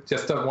of it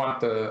just doesn't want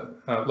to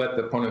let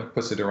the opponent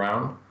push it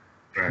around.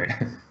 Right.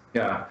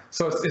 Yeah.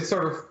 So it's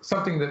sort of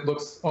something that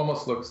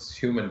almost looks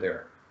human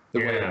there, the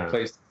way it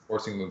plays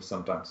forcing moves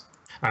sometimes.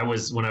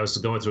 When I was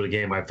going through the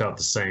game, I felt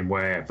the same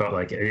way. I felt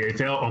like it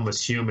felt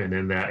almost human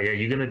in that, yeah,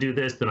 you're going to do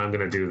this, then I'm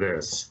going to do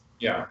this.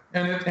 Yeah.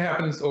 And it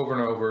happens over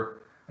and over.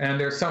 And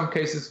there's some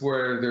cases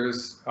where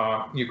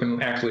you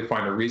can actually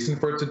find a reason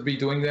for it to be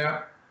doing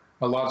that,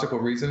 a logical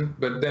reason.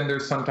 But then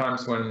there's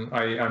sometimes when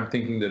I'm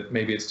thinking that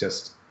maybe it's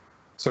just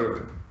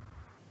sort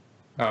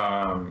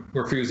of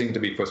refusing to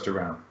be pushed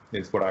around,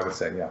 is what I would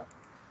say, yeah.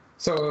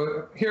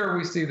 So here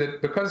we see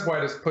that because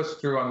white is pushed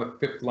through on the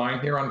 5th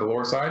line here on the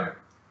lower side,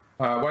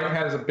 white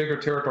has a bigger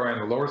territory on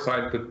the lower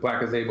side, but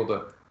black is able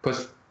to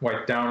push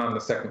white down on the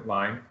 2nd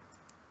line.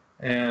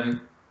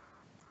 And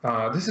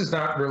this is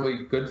not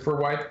really good for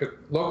white.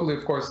 Locally,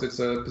 of course, it's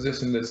a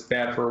position that's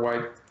bad for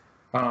white.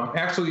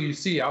 Actually, you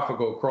see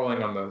AlphaGo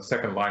crawling on the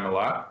 2nd line a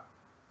lot.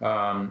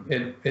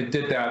 It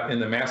did that in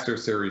the Master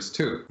Series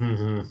too.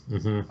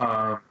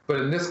 But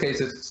in this case,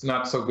 it's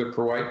not so good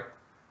for white.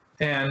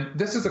 And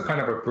this is a kind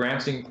of a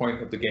branching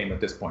point of the game at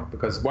this point,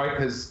 because white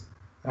has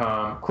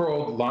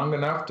crawled long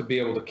enough to be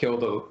able to kill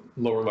the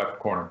lower left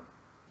corner.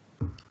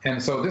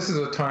 And so this is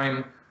a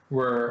time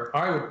where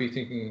I would be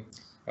thinking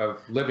of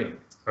living.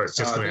 I was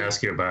just going to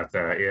ask you about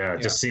that. Yeah,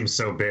 it just seems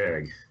so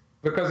big.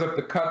 Because of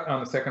the cut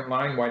on the 2nd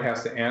line, white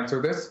has to answer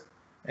this,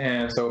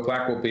 and so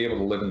black will be able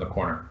to live in the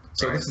corner.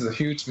 So this is a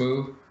huge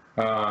move.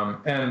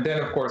 And then,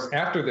 of course,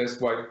 after this,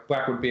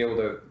 black would be able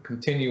to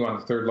continue on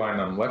the 3rd line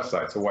on the left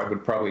side. So white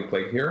would probably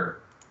play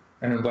here,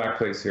 and then black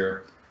plays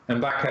here.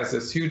 And black has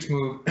this huge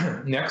move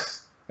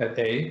next at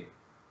A.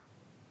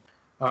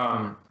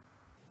 I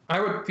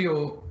would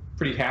feel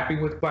pretty happy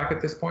with black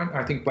at this point.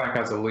 I think black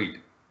has a lead.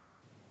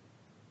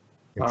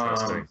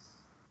 Interesting.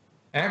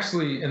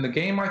 Actually, in the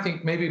game, I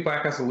think maybe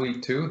black has a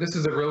lead too. This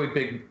is a really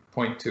big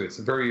point too. It's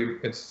a very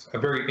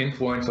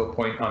influential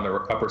point on the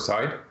upper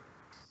side,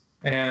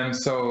 and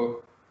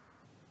so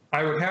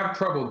I would have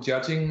trouble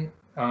judging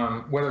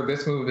whether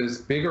this move is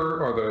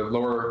bigger or the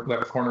lower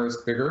left corner is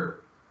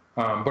bigger.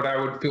 But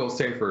I would feel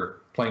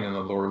safer playing in the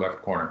lower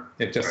left corner.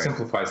 It just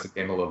simplifies the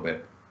game a little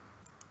bit.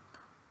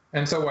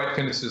 And so white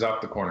finishes off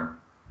the corner.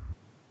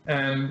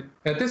 And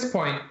at this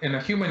point, in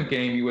a human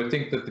game, you would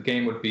think that the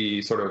game would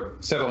be sort of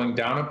settling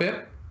down a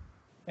bit,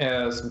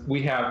 as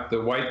we have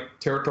the white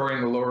territory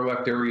in the lower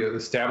left area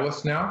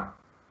established now.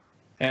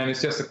 And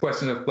it's just a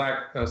question of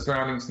black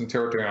surrounding some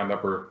territory on the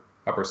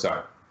upper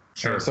side.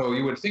 Sure. So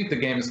you would think the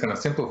game is going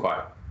to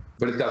simplify,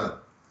 but it doesn't.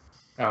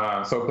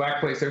 So black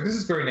plays there. This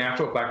is very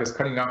natural. Black is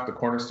cutting off the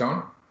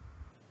cornerstone.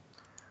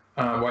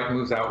 White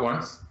moves out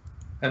once.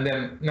 And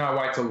then now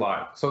white's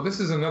alive. So this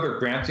is another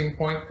branching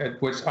point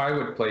at which I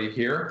would play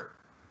here.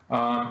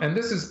 And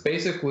this is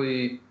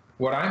basically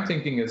what I'm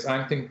thinking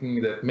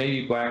that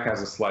maybe black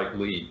has a slight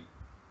lead.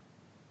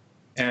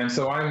 And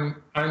so I'm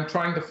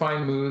trying to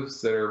find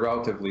moves that are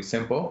relatively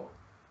simple.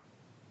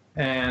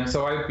 And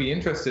so I'd be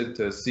interested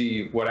to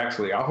see what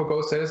actually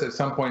AlphaGo says. At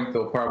some point,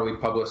 they'll probably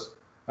publish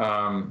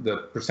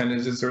the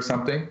percentages or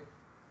something.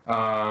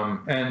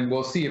 And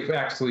we'll see if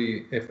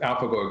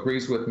AlphaGo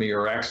agrees with me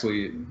or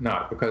actually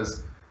not,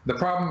 because the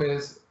problem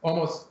is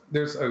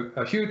there's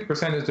a huge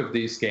percentage of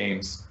these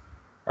games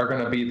are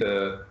going to be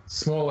the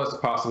smallest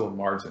possible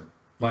margin.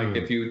 Like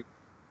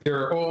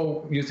they're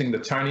all using the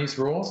Chinese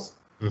rules,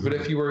 but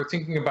if you were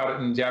thinking about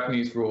it in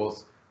Japanese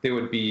rules, they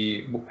would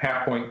be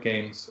half-point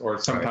games or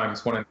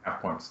sometimes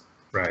 1.5 points.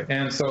 Right.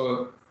 And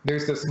so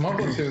there's this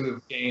multitude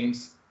of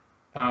games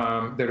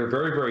that are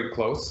very, very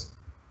close.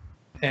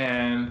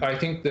 And I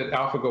think that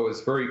AlphaGo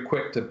is very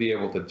quick to be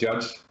able to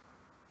judge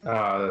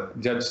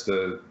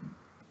the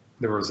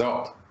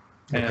result.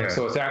 And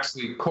so it's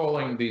actually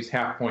calling these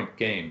half-point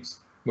games,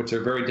 which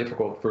are very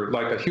difficult for,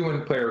 like, a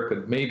human player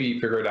could maybe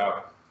figure it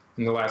out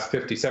in the last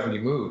 50, 70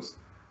 moves.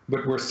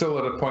 But we're still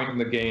at a point in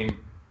the game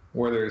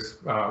where there's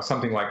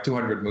something like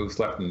 200 moves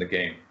left in the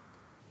game.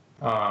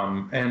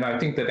 And I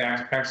think that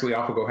actually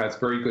AlphaGo has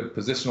very good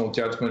positional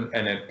judgment,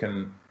 and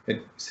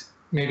it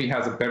maybe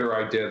has a better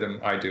idea than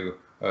I do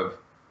of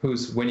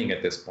who's winning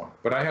at this point.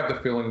 But I have the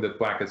feeling that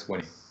black is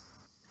winning.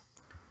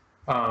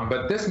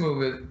 But this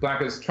move,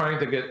 black is trying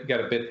to get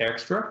a bit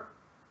extra.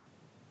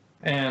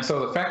 And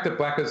so the fact that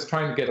black is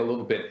trying to get a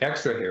little bit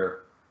extra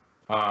here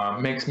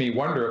makes me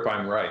wonder if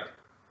I'm right.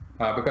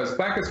 Because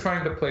black is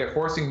trying to play a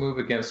forcing move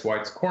against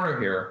white's corner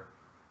here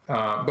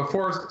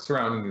before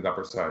surrounding the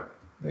upper side.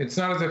 It's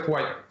not as if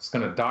white is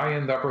going to die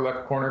in the upper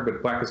left corner,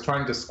 but black is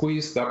trying to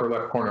squeeze the upper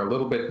left corner a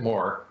little bit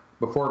more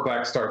before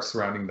black starts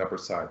surrounding the upper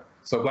side.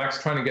 So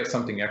black's trying to get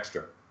something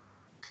extra.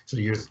 So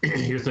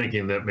you're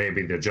thinking that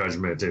maybe the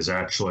judgment is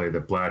actually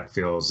that black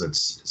feels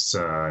it's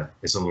a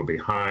little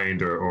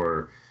behind,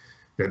 or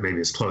that maybe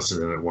it's closer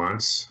than it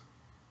wants?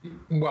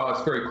 Well,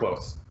 it's very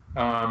close.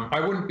 I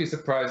wouldn't be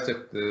surprised if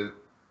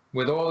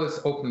with all this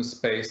open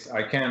space,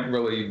 I can't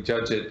really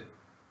judge it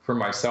for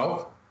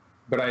myself,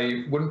 but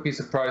I wouldn't be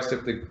surprised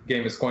if the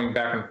game is going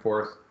back and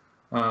forth,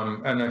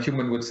 and a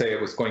human would say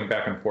it was going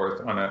back and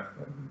forth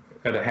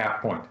at a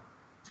half point.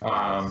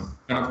 And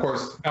of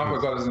course,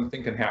 AlphaGo doesn't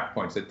think in half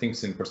points; it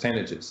thinks in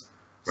percentages.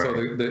 Right. So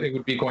it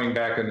would be going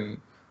back in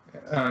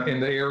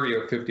the area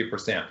of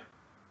 50%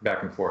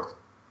 back and forth.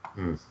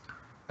 And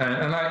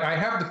I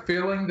have the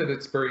feeling that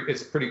it's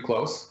pretty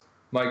close.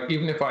 Like,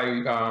 even if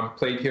I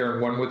played here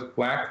and won with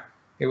black,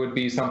 it would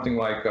be something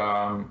like,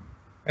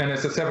 and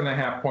it's a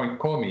 7.5 point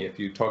komi if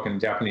you talk in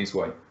Japanese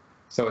way.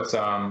 So it's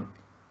a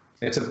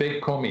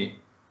big komi.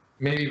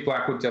 Maybe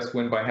black would just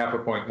win by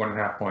 0.5 point,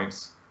 1.5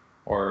 points,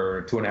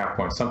 or 2.5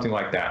 points, something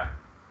like that.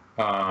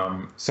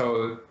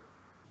 So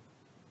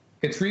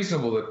it's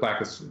reasonable that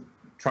black is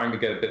trying to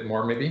get a bit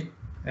more, maybe.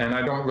 And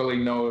I don't really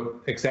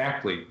know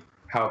exactly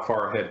how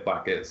far ahead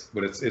black is,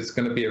 but it's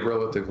going to be a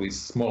relatively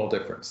small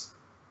difference.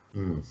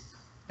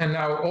 And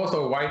now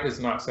also white is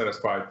not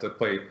satisfied to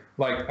play,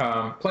 like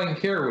playing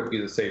here would be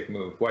the safe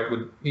move. White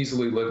would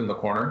easily live in the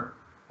corner.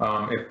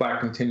 If black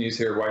continues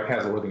here, white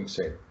has a living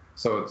shape.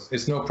 So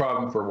it's no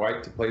problem for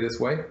white to play this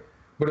way.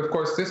 But of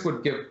course, this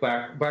would give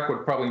black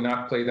would probably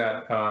not play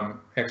that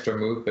extra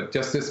move, but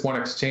just this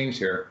one exchange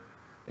here,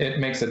 it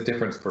makes a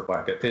difference for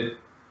black. It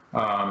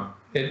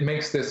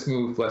makes this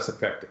move less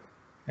effective.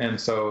 And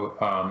so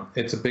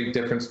it's a big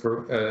difference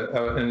for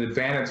an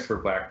advantage for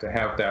black to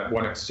have that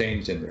one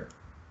exchange in there.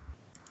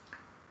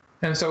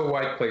 And so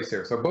white plays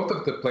here. So both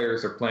of the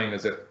players are playing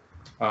as if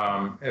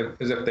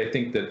they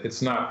think that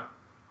it's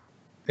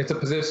a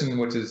position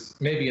which is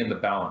maybe in the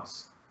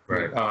balance.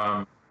 Right.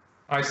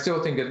 I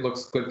still think it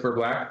looks good for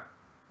black,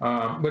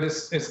 but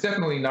it's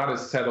definitely not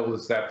as settled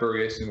as that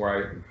variation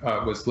where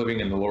I was living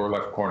in the lower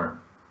left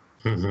corner.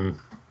 So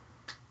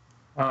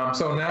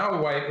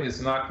now white is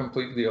not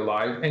completely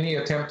alive. Any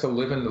attempt to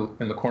live in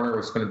the corner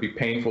was going to be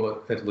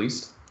painful at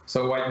least.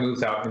 So white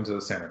moves out into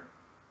the center.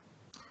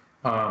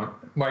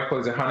 White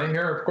plays a hane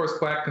here. Of course,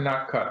 black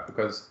cannot cut,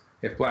 because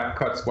if black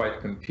cuts, white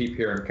can peep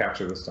here and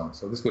capture the stone.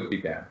 So this would be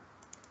bad.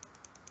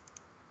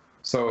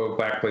 So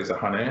black plays a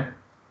hane.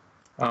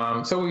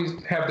 So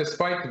we have this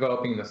fight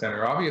developing in the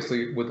center.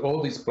 Obviously, with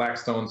all these black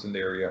stones in the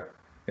area,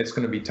 it's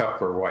going to be tough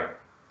for white.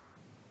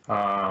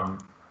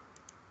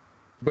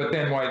 But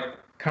then white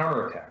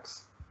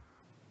counterattacks.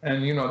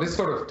 And, this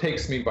sort of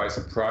takes me by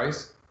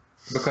surprise,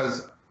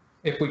 because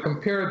if we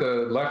compare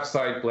the left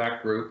side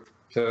black group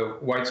to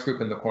white's group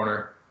in the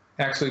corner,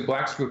 actually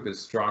black's group is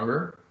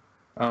stronger,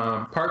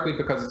 partly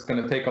because it's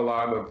going to take a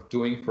lot of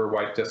doing for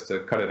white just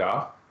to cut it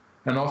off.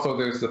 And also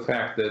there's the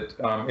fact that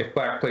if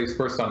black plays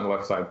first on the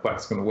left side,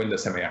 black's going to win the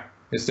semi-act.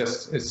 It's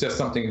just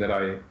something that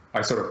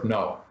I sort of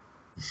know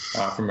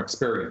from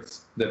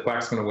experience, that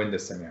black's going to win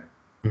this semi-act.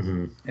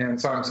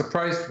 And so I'm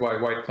surprised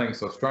why white playing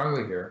so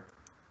strongly here.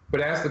 But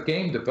as the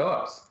game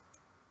develops,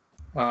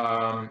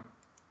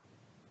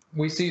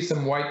 we see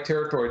some white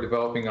territory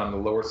developing on the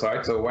lower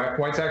side. So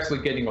white's actually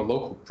getting a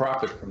local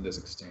profit from this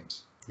exchange.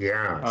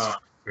 Yeah,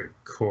 very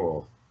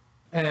cool.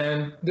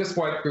 And this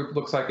white group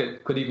looks like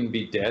it could even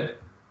be dead.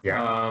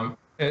 Yeah.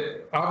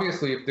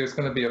 Obviously, if there's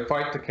going to be a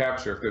fight to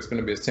capture, if there's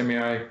going to be a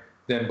semi,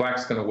 then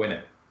black's going to win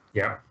it.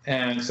 Yeah.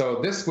 And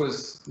so this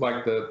was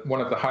like one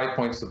of the high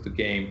points of the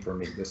game for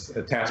me, this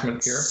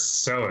attachment here.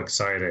 So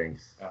exciting.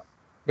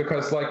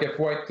 Because like if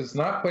white does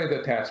not play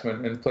the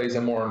attachment and plays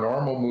a more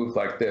normal move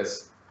like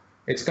this,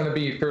 it's going to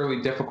be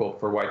fairly difficult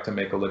for white to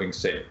make a living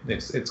shape.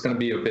 It's going to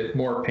be a bit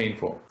more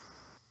painful.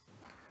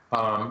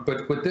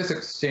 But with this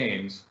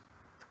exchange,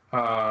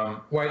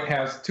 white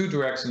has two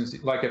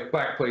directions. Like if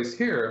black plays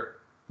here,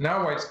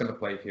 now white's going to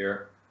play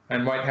here.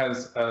 and white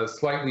has a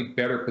slightly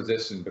better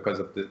position because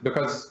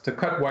to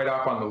cut white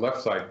off on the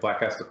left side,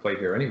 black has to play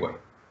here anyway.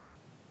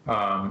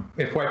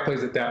 If white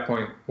plays at that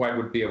point, white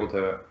would be able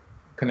to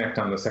connect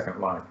on the second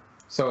line.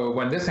 So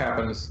when this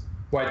happens,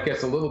 white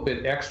gets a little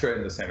bit extra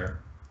in the center.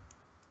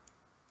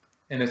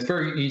 And it's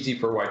very easy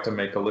for white to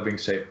make a living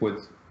shape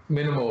with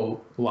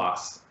minimal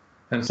loss.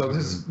 And so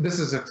this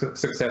is a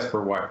success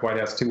for white. White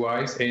has 2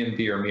 eyes, A and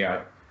B are mi.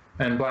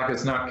 And black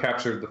has not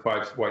captured the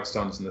 5 white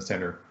stones in the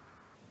center.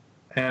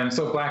 And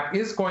so black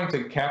is going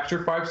to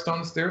capture 5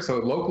 stones there. So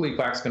locally,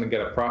 black's going to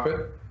get a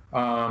profit.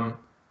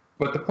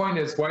 But the point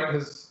is, white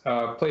has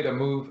played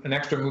an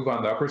extra move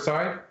on the upper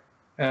side.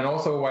 And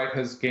also white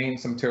has gained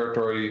some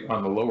territory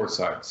on the lower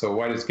side. So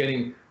white is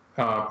getting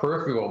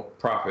peripheral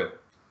profit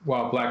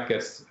while black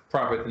gets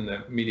profit in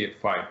the immediate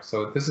fight.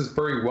 So this is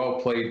very well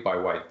played by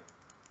white.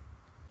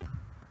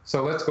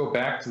 So let's go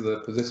back to the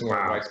position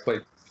where white's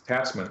played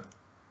attachment.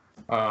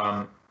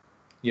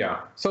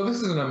 Yeah, so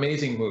this is an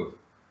amazing move.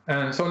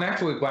 And so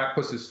naturally black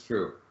pushes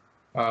through.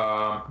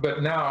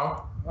 But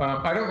now,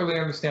 I don't really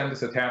understand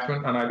this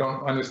attachment, and I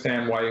don't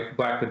understand why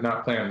black did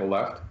not play on the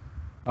left.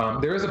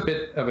 There is a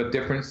bit of a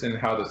difference in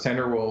how the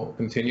center will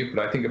continue,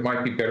 but I think it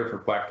might be better for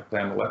black to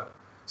play on the left.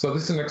 So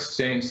this is an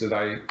exchange that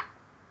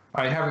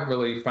I haven't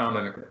really found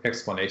an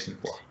explanation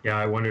for. Yeah,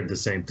 I wondered the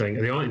same thing.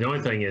 The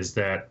only thing is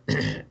that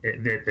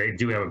they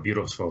do have a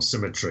beautiful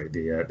symmetry,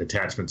 the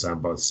attachments on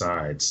both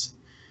sides.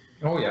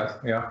 Oh yeah,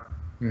 yeah.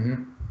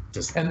 Mm-hmm.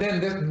 And then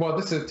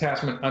this is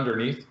attachment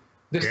underneath.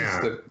 This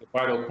is the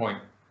vital point.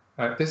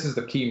 This is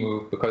the key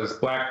move, because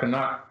black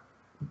cannot,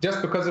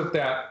 just because of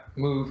that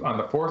move on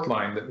the 4th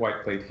line that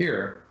white played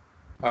here,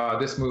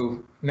 this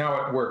move,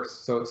 now it works.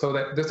 So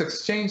that this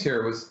exchange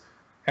here was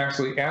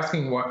actually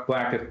asking if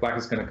black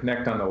is going to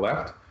connect on the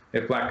left.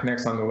 If black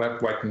connects on the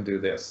left, white can do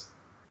this.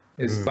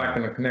 Is black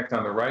going to connect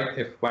on the right?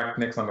 If black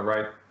connects on the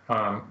right,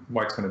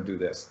 white's going to do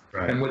this.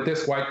 Right. And with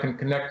this, white can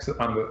connect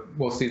on the,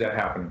 we'll see that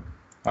happening.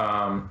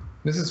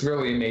 This is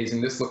really amazing.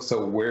 This looks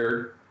so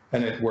weird,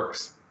 and it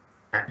works.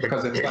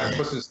 Because if black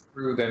pushes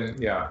through, then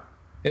yeah.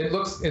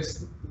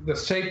 The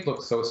shape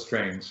looks so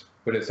strange,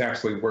 but it's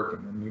actually working.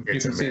 And you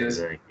can see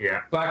this.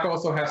 Yeah. Black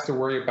also has to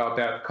worry about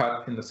that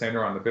cut in the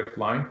center on the 5th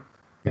line.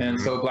 And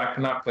so black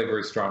cannot play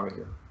very strongly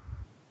here.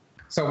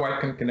 So white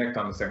can connect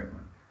on the second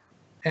line.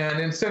 And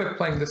instead of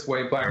playing this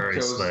way, black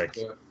chose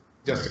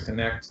just to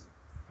connect,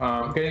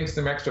 getting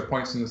some extra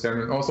points in the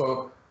center, and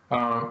also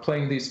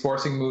playing these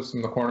forcing moves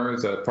from the corner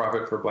is a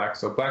profit for black.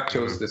 So black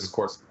chose this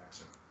course of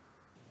action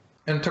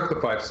and took the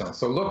 5 stones.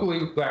 So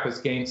locally, black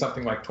has gained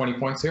something like 20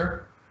 points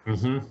here.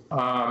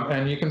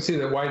 And you can see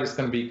that white is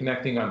going to be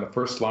connecting on the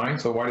 1st line.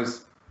 So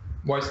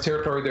white's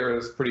territory there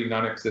is pretty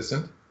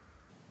non-existent.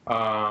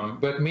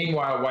 But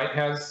meanwhile, white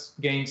has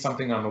gained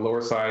something on the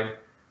lower side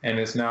and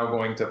is now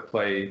going to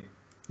play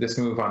this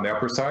move on the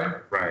upper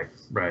side. Right,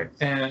 right.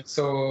 And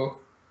so,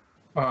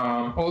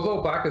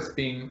 although black has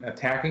been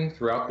attacking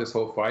throughout this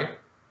whole fight,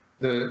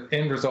 the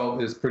end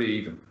result is pretty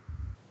even.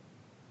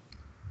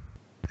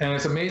 And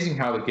it's amazing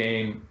how the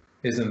game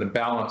is in the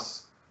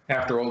balance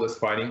after all this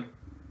fighting.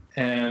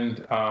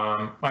 And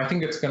I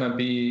think it's going to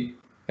be,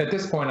 at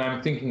this point,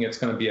 I'm thinking it's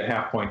going to be a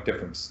half-point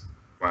difference.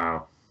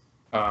 Wow.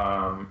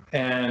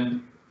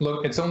 And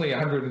look, it's only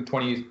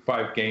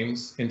 125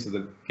 games into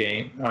the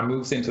game,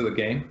 moves into the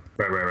game.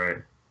 Right.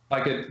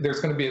 Like there's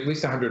going to be at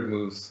least 100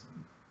 moves.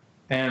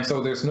 And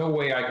so there's no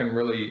way I can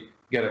really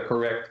get a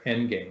correct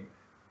end game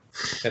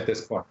at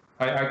this point.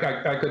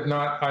 I could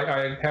not,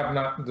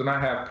 do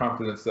not have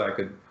confidence that I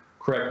could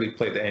correctly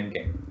play the end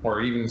game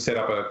or even set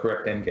up a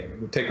correct end game.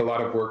 It would take a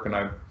lot of work, and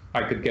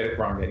I could get it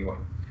wrong anyway.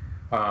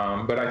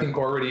 But I think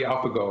already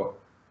AlphaGo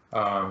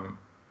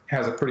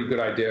has a pretty good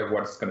idea of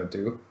what it's going to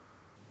do.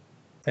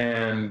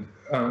 And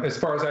as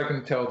far as I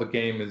can tell, the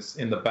game is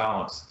in the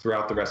balance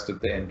throughout the rest of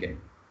the end game.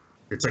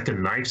 It's like a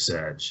knife's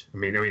edge. I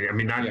mean,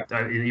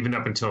 even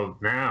up until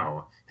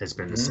now has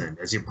been the same.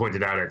 As you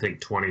pointed out, I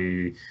think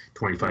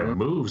 25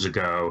 moves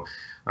ago,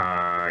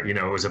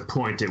 it was a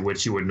point at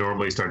which you would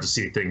normally start to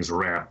see things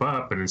wrap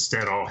up, and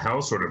instead all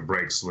hell sort of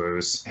breaks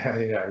loose.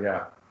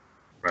 Yeah.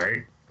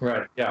 Right?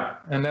 Right, yeah.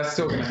 And that's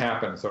still going to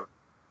happen. So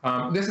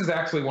this is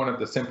actually one of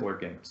the simpler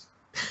games.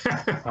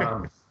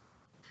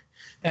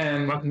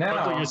 And now...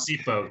 Buckle your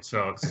seatbelts,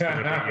 folks. It's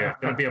going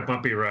to be a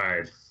bumpy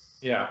ride.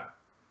 Yeah.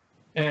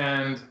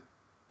 And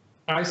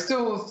I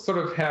still sort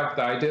of have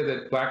the idea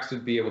that black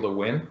should be able to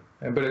win,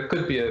 but it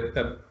could be it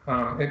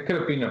could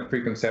have been a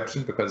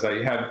preconception, because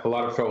I had a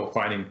lot of trouble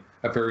finding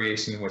a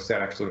variation in which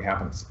that actually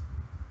happens.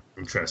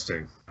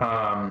 Interesting.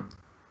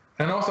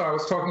 And also, I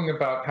was talking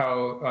about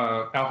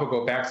how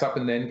AlphaGo backs up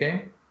in the end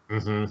game.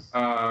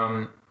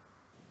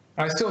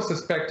 I still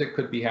suspect it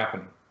could be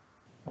happening,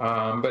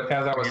 but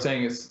as I was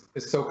saying,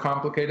 it's so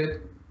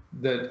complicated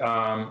that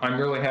I'm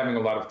really having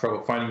a lot of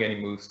trouble finding any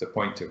moves to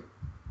point to.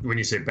 When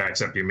you say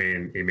backs up, you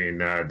mean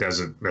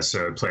doesn't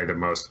necessarily play the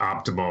most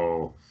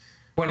optimal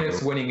when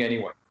it's winning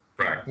anyway.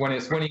 Right. When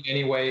it's winning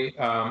anyway,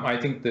 I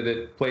think that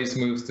it plays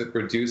moves that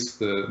reduce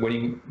the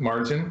winning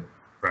margin,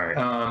 Right.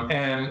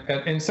 And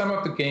in some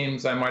of the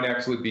games, I might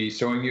actually be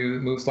showing you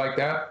moves like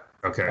that.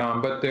 Okay.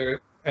 But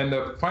in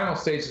the final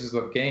stages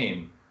of the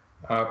game,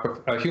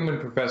 a human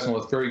professional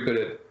is very good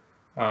at,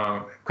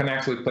 can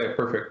actually play a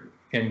perfect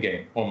end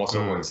game almost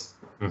always.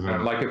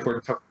 Like if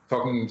we're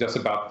talking just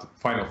about the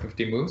final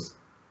 50 moves.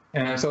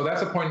 And so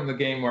that's a point in the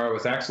game where I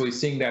was actually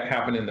seeing that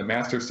happen in the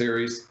Master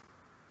Series.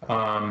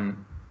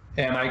 And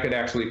I could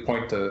actually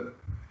point to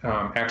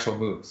actual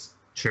moves.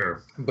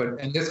 Sure. But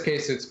in this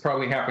case, it's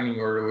probably happening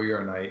earlier,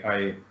 and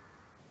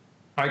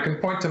I can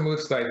point to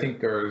moves that I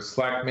think are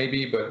slack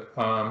maybe, but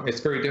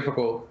it's very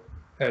difficult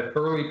at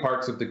early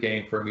parts of the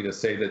game for me to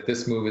say that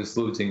this move is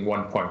losing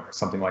 1 point or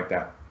something like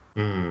that.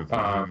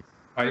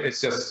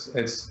 It's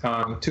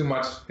too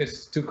much.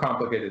 It's too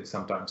complicated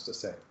sometimes to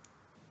say.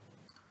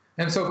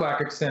 And so black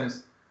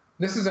extends.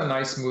 This is a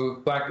nice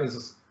move. Black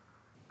is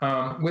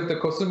with the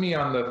Kosumi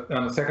on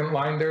the second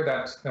line there.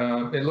 That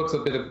it looks a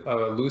bit of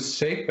a loose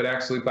shape, but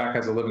actually black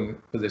has a living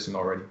position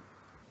already.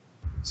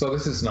 So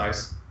this is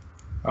nice.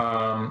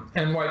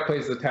 And white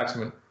plays the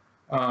attachment.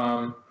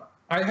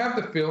 I have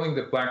the feeling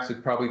that black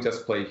should probably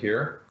just play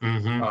here.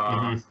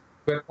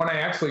 But when I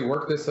actually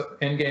worked this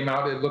end game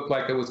out, it looked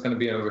like it was going to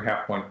be another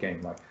half-point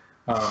game. Like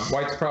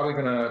white's probably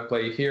going to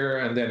play here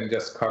and then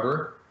just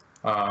cover.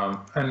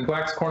 And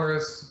black's corner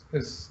is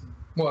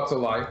well, it's a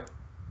lie.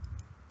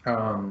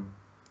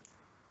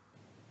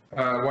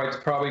 White's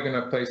probably going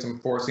to play some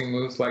forcing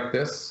moves like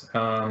this.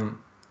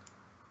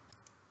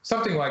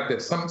 Something like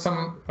this.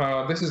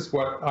 This is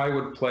what I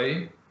would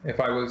play if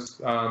I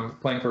was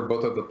playing for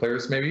both of the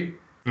players, maybe.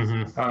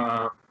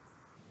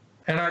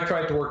 And I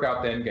tried to work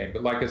out the end game,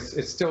 but like it's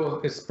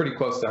pretty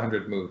close to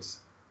 100 moves,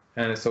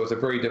 and so it's a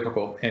very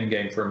difficult end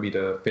game for me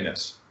to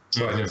finish.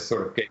 So I just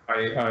sort of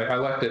I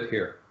left it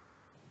here.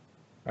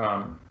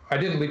 I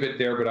didn't leave it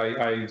there, but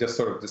I just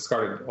sort of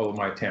discarded all of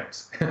my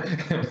attempts.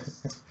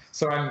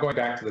 So I'm going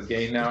back to the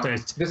game now.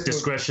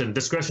 Discretion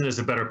is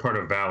a better part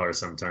of valor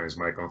sometimes,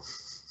 Michael.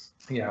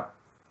 Yeah.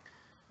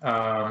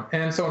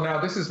 And so now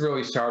this is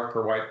really sharp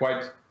for white.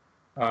 White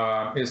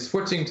is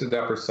switching to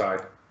the upper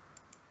side.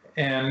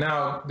 And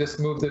now this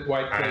move that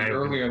white played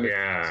earlier in the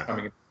game is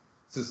coming in.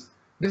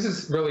 This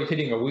is really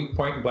hitting a weak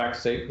point in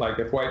black's shape. Like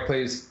if white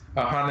plays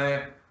a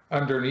hane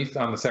underneath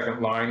on the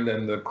second line,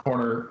 then the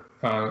corner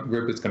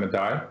group is going to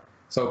die.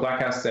 So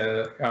black has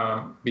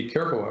to be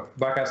careful.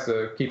 Black has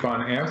to keep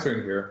on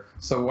answering here.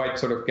 So white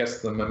sort of gets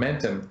the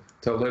momentum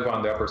to live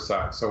on the upper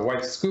side. So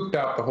white scooped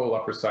out the whole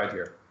upper side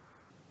here.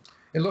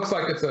 It looks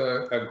like it's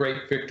a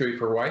great victory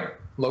for white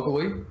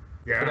locally.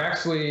 Yeah. But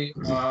actually,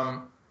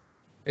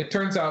 it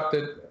turns out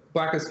that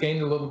black has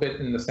gained a little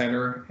bit in the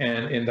center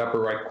and in the upper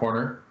right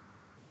corner.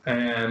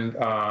 And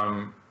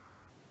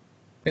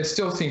it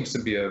still seems to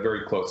be a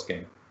very close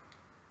game.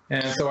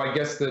 And so I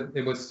guess that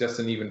it was just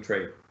an even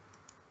trade.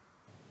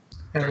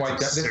 And white,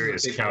 this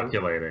serious is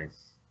calculating.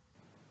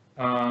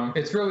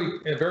 It's really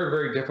very,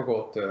 very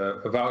difficult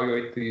to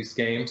evaluate these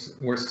games.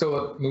 We're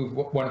still at move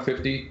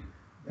 150,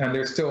 and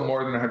there's still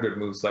more than 100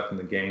 moves left in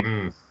the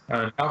game.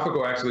 And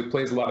AlphaGo actually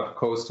plays a lot of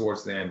codes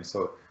towards the end.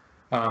 So,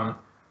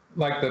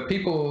 like the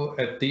people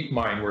at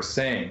Deepmind were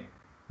saying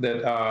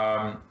that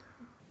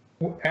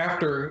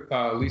after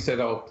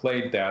Sedol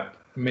played that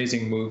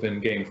amazing move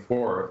in Game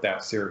 4 of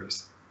that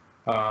series,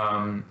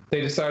 they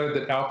decided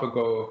that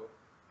AlphaGo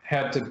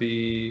had to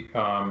be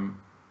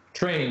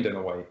trained in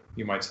a way,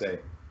 you might say,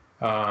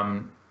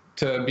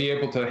 to be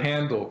able to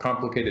handle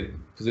complicated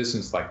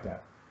positions like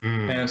that.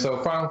 And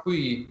so Fan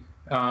Hui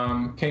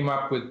came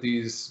up with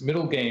these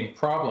middle game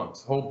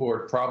problems, whole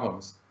board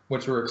problems,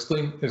 which were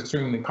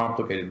extremely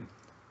complicated.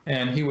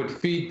 And he would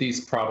feed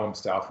these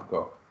problems to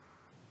AlphaGo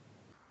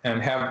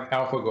and have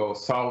AlphaGo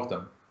solve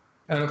them.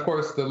 And of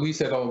course, the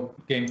Sedol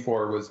Game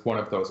 4 was one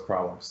of those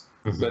problems,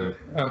 but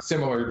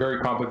similar,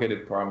 very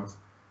complicated problems.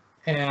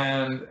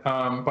 And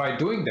by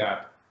doing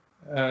that,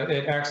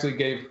 it actually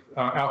gave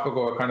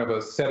AlphaGo a kind of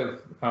a set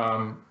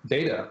of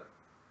data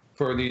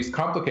for these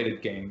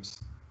complicated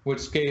games,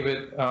 which gave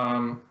it,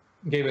 I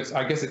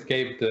guess it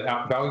gave the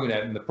value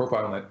net and the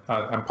profile net,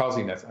 and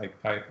policy nets,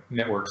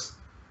 networks,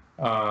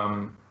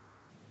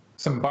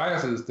 some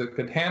biases that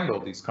could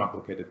handle these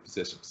complicated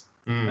positions.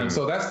 And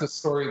so that's the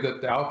story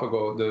that the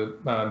AlphaGo,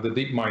 the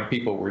Deepmind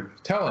people were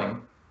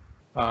telling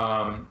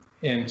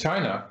in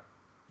China.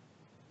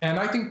 And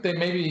I think they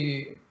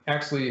maybe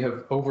actually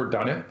have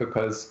overdone it,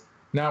 because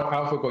now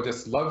AlphaGo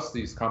just loves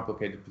these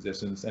complicated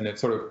positions, and it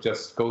sort of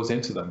just goes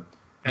into them.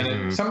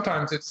 And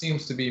sometimes it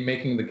seems to be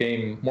making the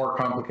game more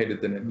complicated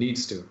than it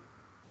needs to.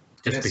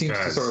 Just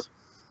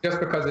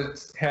because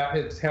it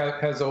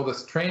has all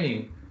this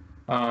training,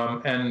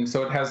 and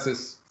so it has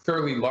this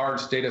fairly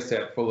large data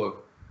set full of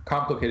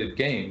complicated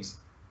games.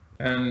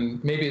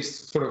 And maybe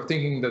it's sort of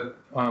thinking that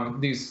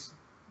these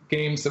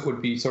games that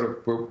would be sort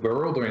of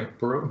bewildering,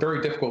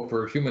 very difficult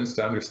for humans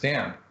to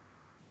understand,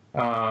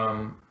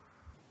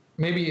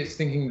 maybe it's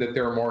thinking that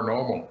they're more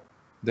normal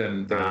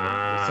than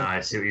I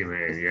see what you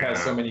mean. Yeah.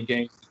 Has so many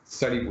games to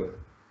study with,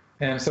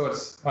 and so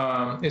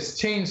it's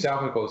changed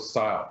AlphaGo's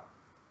style,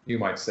 you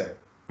might say.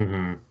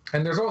 Mm-hmm.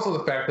 And there's also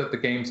the fact that the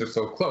games are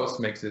so close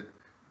makes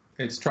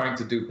it's trying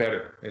to do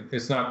better.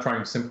 It's not trying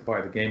to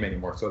simplify the game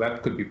anymore, so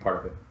that could be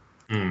part of it.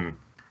 Mm.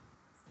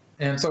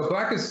 And so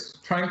black is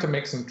trying to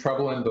make some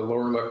trouble in the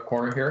lower left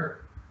corner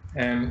here.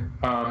 And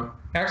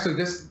actually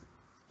this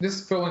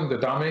filling the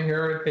dame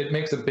here, it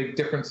makes a big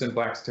difference in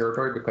black's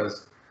territory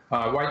because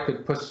white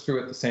could push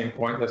through at the same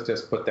point. Let's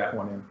just put that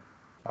one in.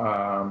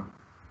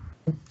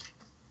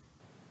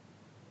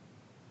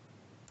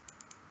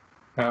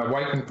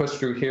 White can push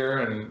through here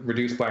and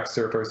reduce black's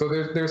territory. So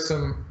there's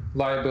some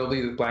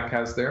liability that black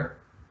has there.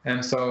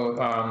 And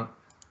so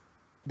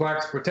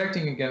black's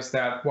protecting against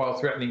that while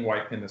threatening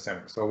white in the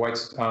center. So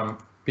white's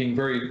being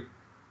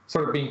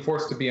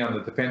forced to be on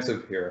the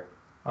defensive here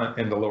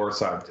in the lower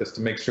side, just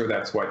to make sure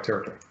that's white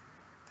territory.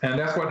 And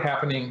that's what's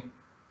happening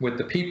with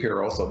the peep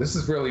here also. This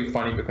is really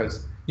funny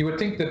because you would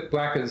think that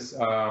black is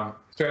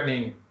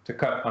threatening to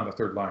cut on the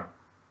third line.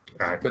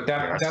 Right. But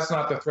that's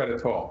not the threat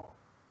at all.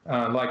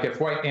 Like if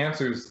white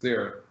answers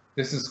there,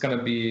 this is going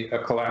to be a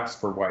collapse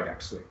for white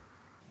actually.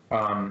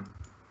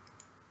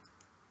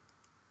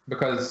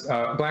 Because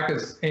black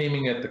is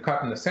aiming at the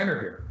cut in the center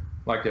here.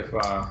 Like if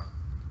white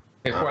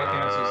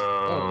answers.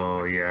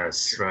 Oh,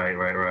 yes, right.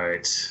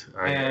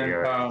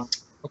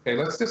 Okay,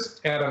 let's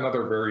just add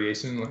another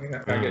variation.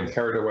 I get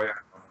carried away.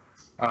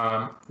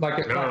 Like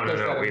if black does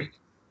that.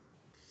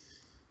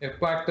 If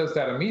black does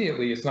that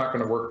immediately, it's not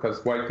going to work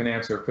because white can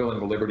answer filling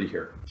the liberty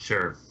here.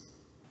 Sure.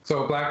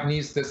 So black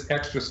needs this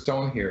extra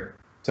stone here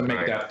to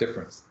make that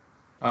difference.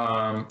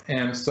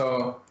 And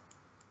so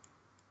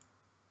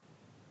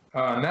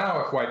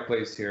now if white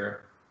plays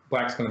here,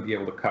 black's going to be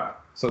able to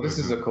cut. So this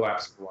is a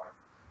collapse for white.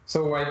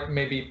 So white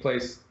maybe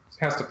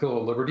has to fill a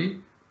liberty,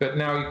 but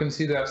now you can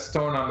see that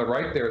stone on the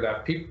right there,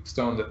 that peep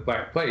stone that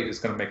black played is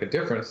going to make a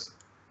difference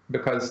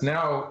because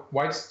now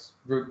white's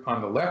group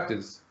on the left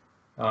is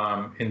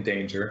in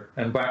danger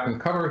and black can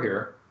cover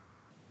here.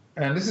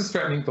 And this is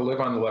threatening to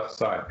live on the left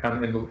side,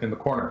 in the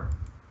corner.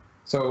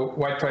 So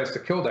white tries to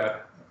kill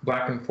that,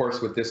 black can force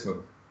with this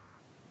move.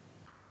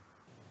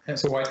 And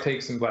so white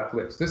takes and black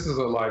lives. This is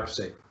a live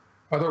shape.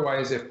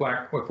 Otherwise, if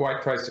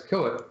white tries to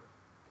kill it,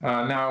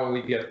 now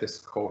we get this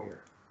ko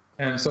here.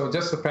 And so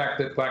just the fact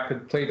that black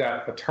could play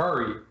that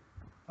Atari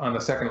on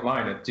the second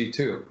line at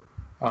G2,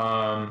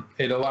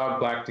 it allowed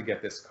black to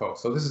get this ko.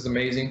 So this is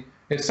amazing.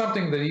 It's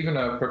something that even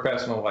a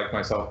professional like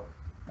myself,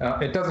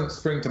 it doesn't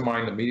spring to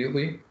mind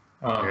immediately.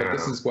 But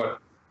this is what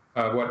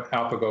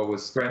AlphaGo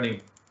was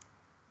threatening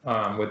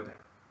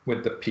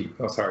with the peep.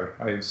 Oh, sorry,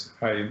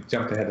 I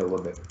jumped ahead a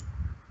little bit.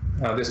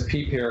 This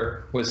peep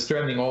here was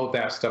threatening all of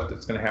that stuff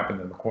that's going to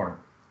happen in the corner.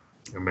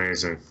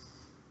 Amazing.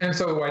 And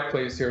so white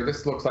plays here.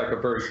 This looks like a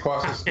very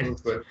cautious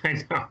move, but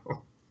I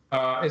know.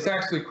 It's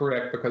actually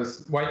correct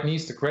because white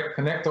needs to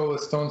connect all the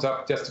stones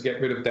up just to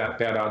get rid of that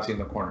bad AGA in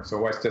the corner. So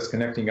white's just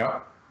connecting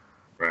up.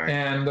 Right.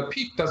 And the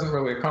peep doesn't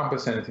really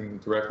accomplish anything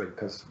directly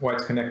because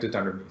white's connected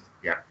underneath.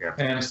 Yeah.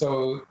 And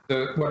so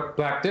what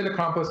black did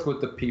accomplish with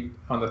the peep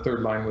on the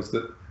third line was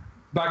that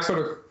black sort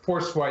of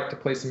forced white to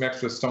play some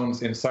extra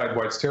stones inside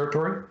white's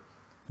territory,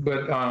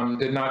 but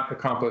did not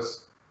accomplish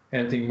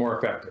anything more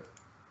effective.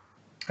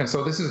 And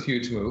so this is a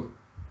huge move.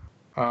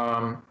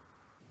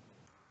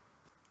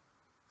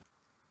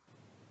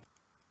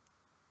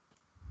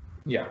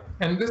 Yeah,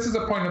 and this is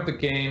a point of the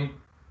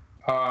game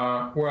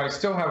where I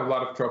still have a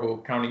lot of trouble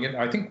counting it.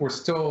 I think it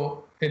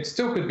still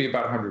could be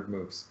about 100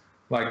 moves.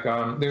 Like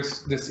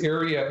there's this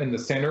area in the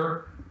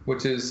center,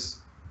 which is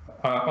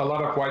a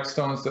lot of white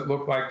stones that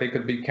look like they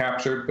could be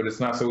captured, but it's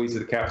not so easy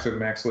to capture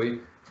them actually.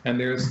 And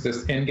there's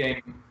this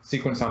endgame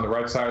sequence on the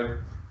right side.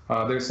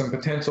 There's some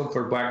potential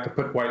for black to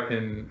put white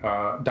in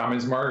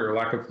Damizmar, or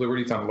lack of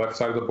liberties, on the left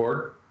side of the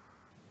board.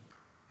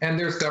 And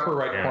there's the upper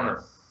right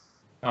corner.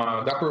 The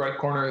upper right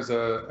corner is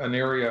an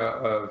area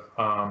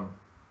of,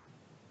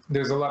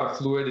 there's a lot of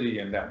fluidity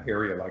in that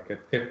area. Like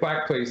if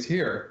black plays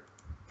here,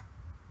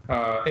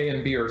 A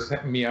and B are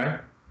Miai.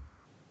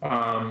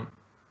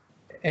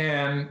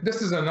 And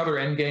this is another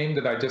end game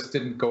that I just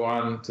didn't go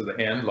on to the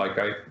end. Like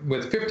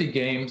with 50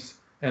 games,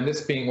 and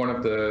this being one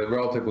of the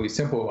relatively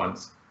simple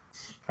ones,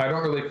 I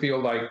don't really feel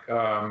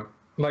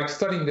like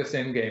studying this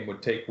end game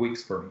would take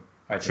weeks for me.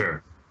 I think.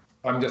 Sure.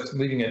 I'm just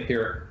leaving it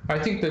here. I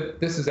think that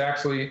this is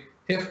actually,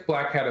 if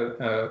black had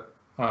a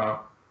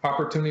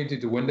opportunity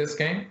to win this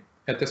game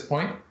at this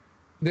point,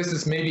 this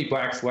is maybe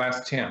black's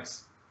last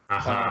chance.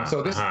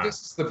 So this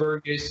is the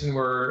variation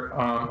where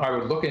I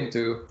would look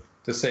into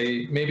to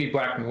say maybe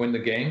black can win the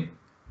game,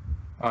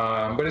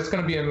 but it's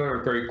going to be another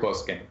very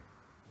close game.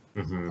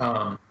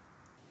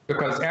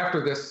 Because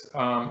after this,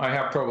 I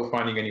have trouble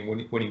finding any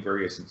winning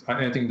variations,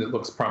 anything that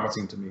looks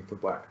promising to me for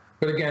black.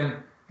 But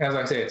again, as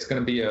I say, it's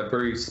going to be a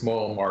very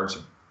small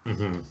margin.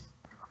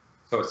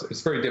 So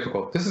it's very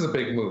difficult. This is a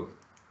big move.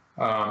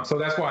 So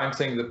that's why I'm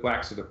saying that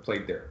black should have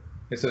played there.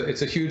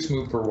 It's a huge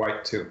move for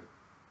white too.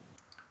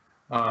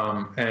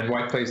 And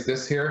white plays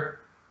this here.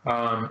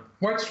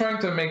 White's trying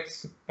to make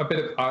a bit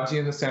of AGA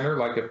in the center,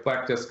 like if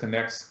black just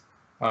connects,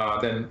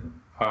 then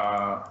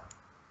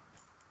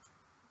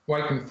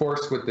white can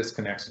force with this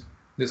connection.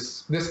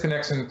 this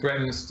connection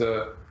threatens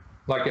to,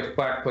 like if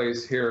black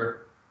plays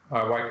here,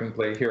 white can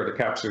play here to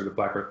capture the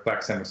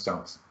black center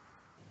stones.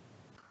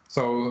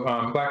 So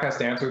black has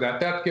to answer that.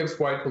 That gives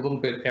white a little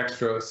bit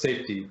extra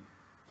safety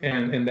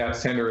in that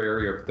center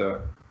area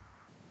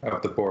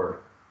of the board.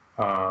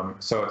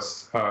 So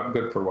it's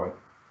good for white.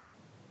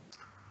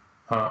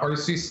 Are you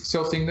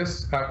still seeing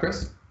this,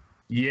 Chris?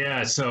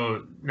 Yeah,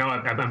 so no,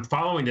 I'm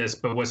following this,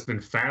 but what's been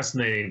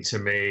fascinating to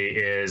me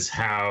is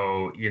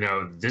how,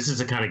 this is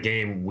the kind of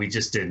game we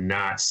just did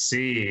not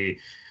see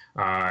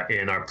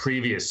in our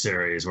previous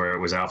series where it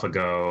was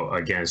AlphaGo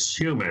against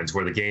humans,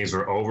 where the games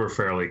were over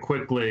fairly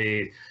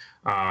quickly.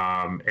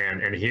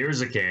 And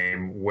here's a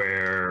game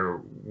where,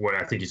 what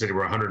I think you said, there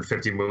were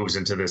 150 moves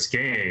into this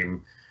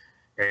game,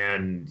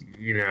 and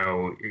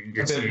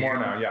it's a bit more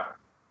now, yeah.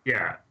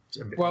 Yeah.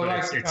 Well,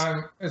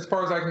 as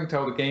far as I can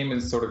tell, the game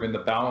is sort of in the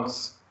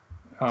balance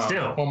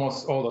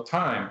almost all the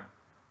time.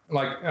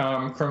 Like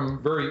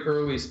from very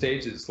early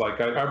stages,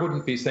 like I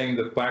wouldn't be saying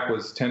that black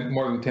was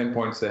more than 10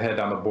 points ahead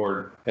on the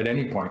board at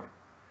any point.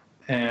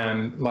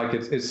 And like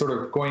it's sort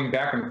of going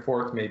back and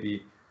forth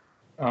maybe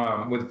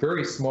with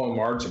very small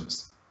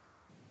margins.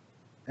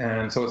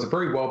 And so it's a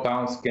very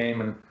well-balanced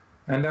game.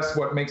 And that's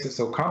what makes it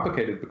so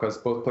complicated, because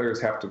both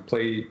players have to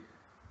play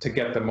to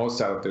get the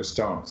most out of their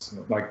stones.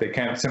 Like they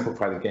can't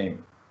simplify the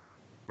game.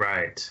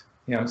 Right.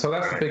 Yeah, and so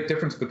that's the big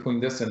difference between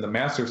this and the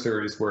Master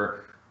Series,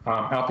 where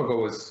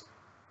AlphaGo was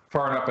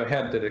far enough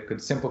ahead that it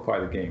could simplify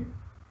the game.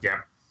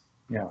 Yeah.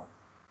 Yeah.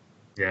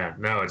 Yeah,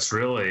 no, it's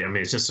really,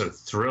 it's just a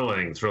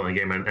thrilling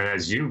game. And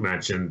as you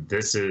mentioned,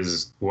 this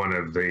is one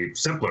of the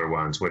simpler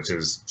ones, which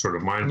is sort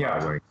of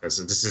mind-boggling. Yeah. This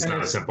is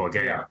not a simple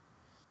game. Yeah.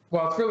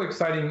 Well, it's really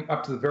exciting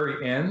up to the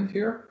very end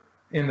here.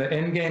 And the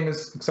end game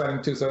is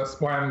exciting too, so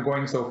that's why I'm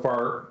going so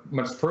far,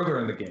 much further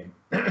in the game.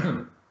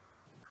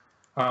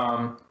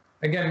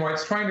 Again,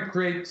 white's trying to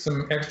create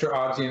some extra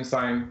odds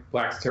inside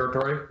black's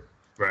territory.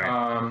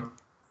 Right.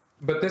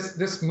 But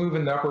this move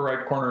in the upper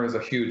right corner is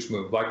a huge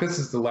move. Like this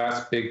is the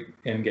last big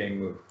end game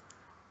move.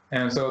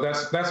 And so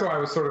that's why I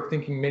was sort of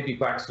thinking maybe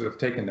black should have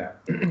taken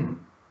that.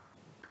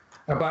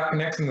 Black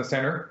connects in the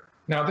center.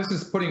 Now this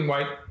is putting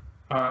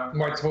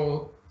white's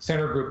whole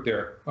center group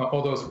there.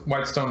 All those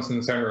white stones in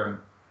the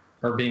center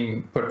are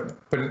being put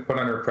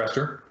under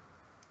pressure.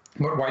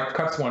 But white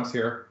cuts once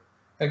here.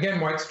 Again,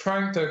 white's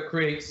trying to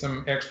create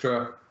some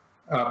extra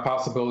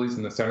possibilities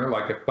in the center,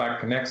 like if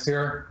black connects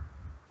here.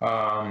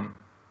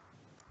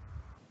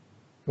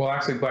 Well,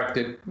 actually, black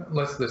did.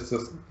 Let's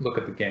just look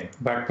at the game.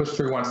 Black pushed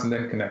through once and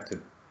then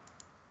connected.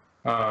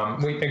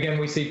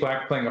 We see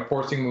black playing a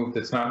forcing move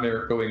that's not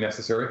really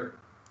necessary.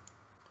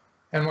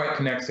 And white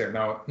connects here.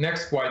 Now,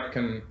 next white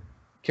can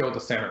kill the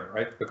center,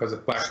 right? Because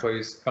if black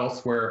plays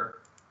elsewhere,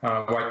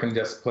 white can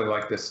just play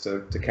like this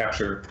to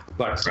capture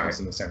black stones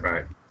in the center.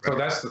 Right. So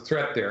that's the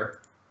threat there.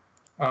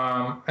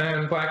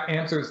 And black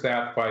answers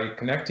that by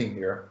connecting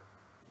here.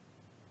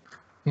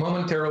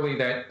 Momentarily,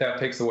 that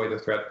takes away the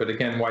threat, but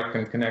again, white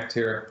can connect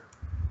here.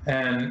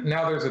 And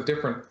now there's a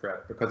different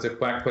threat, because if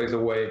black plays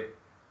away,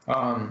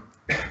 white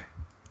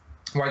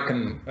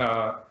can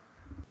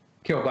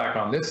kill black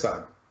on this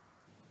side.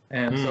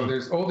 And so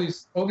there's all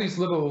these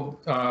little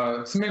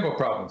Semifinal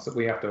problems that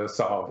we have to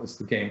solve as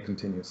the game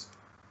continues.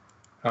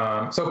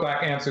 So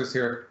black answers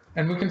here.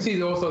 And we can see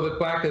also that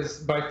black is,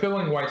 by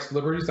filling white's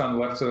liberties on the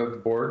left side of the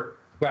board,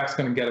 black's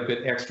going to get a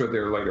bit extra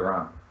there later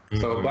on.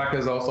 So black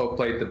has also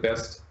played the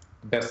best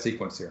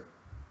sequence here.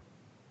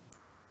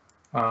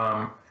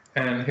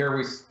 And here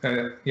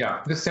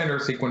this center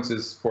sequence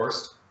is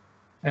forced.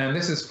 And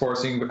this is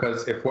forcing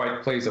because if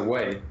white plays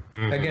away,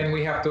 again,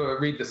 we have to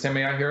read the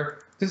semi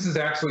here. This is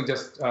actually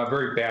just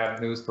very bad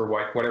news for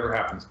white, whatever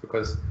happens,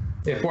 because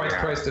if white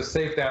tries to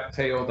save that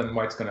tail, then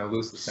white's going to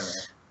lose the semi.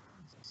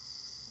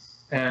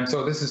 And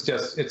so this is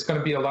just, it's going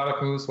to be a lot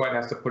of moves white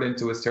has to put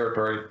into his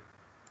territory,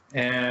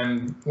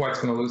 and white's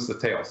going to lose the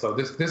tail. So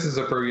this is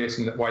a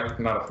variation that white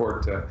cannot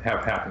afford to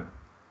have happen.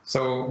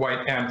 So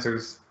white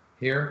answers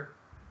here.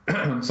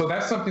 So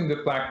that's something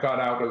that black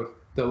got out of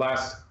the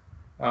last,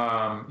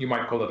 you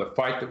might call it a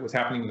fight that was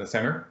happening in the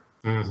center.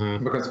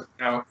 Because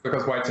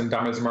white's in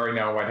Damazmari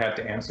now, white had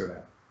to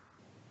answer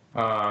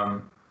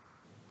that.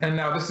 And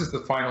now this is the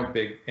final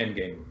big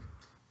endgame move.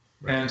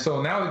 Right. And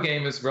so now the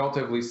game is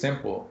relatively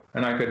simple,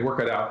 and I could work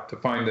it out to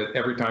find that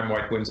every time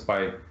white wins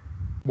by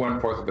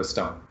 1/4 of a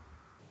stone.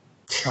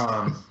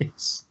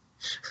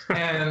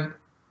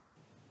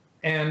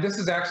 And this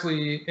is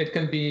actually, it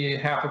can be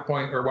 1/2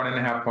 point or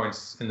 1.5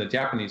 points in the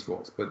Japanese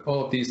rules, but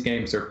all of these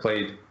games are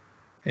played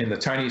in the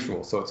Chinese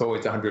rules, so it's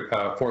always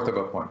 1/4 of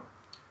a point.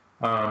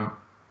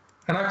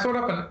 And I've thought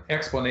up an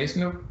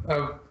explanation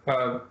of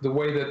the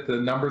way that the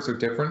numbers are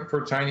different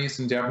for Chinese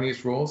and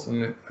Japanese rules,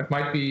 and it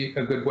might be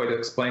a good way to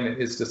explain it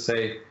is to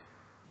say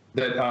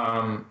that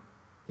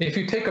if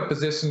you take a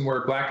position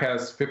where black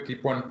has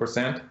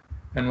 51%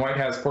 and white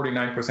has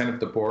 49% of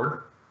the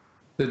board,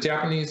 the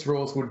Japanese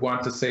rules would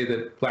want to say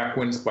that black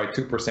wins by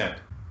 2%,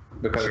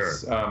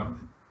 because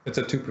it's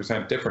a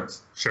 2%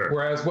 difference. Sure.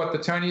 Whereas what the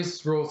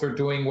Chinese rules are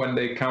doing when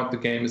they count the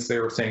game is they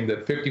were saying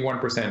that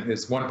 51%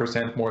 is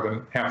 1% more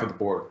than half of the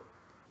board.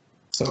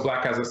 So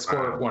black has a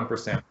score of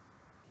 1%.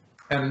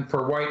 And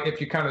for white, if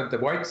you counted the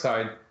white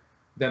side,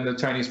 then the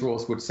Chinese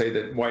rules would say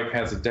that white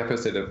has a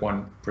deficit of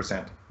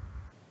 1%,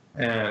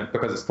 and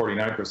because it's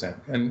 49%.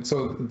 And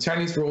so the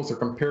Chinese rules are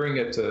comparing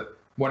it to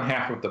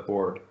 1/2 of the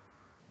board.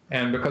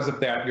 And because of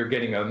that, you're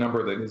getting a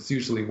number that is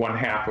usually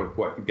 1/2 of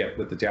what you get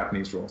with the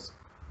Japanese rules.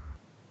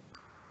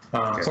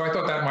 Okay. So I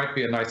thought that might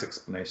be a nice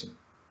explanation.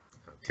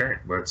 Okay,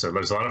 but so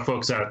there's a lot of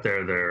folks out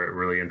there that are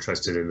really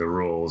interested in the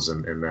rules,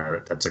 and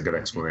that's a good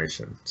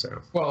explanation. So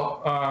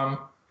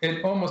well,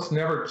 it almost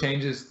never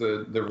changes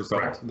the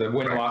result, right. the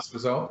win-loss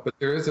result. But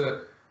there is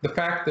the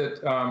fact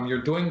that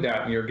you're doing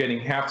that and you're getting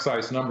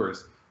half-size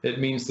numbers. It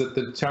means that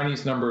the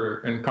Chinese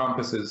number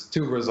encompasses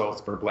 2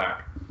 results for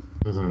black,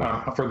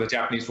 for the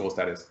Japanese rules,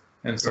 that is.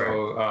 And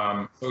so,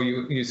 right. So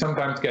you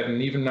sometimes get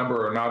an even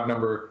number or an odd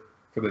number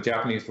for the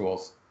Japanese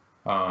rules.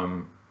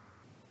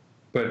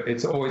 But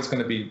it's always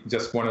going to be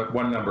just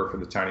one number for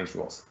the Chinese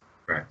rules.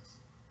 Right.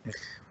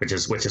 Which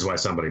is why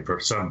some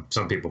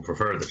people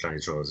prefer the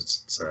Chinese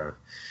rules.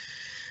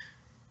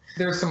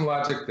 There's some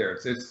logic there.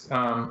 It's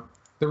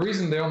the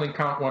reason they only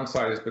count one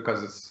side is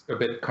because it's a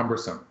bit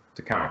cumbersome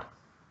to count.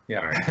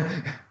 Yeah.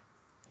 Right.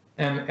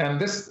 and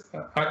this,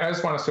 I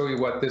just want to show you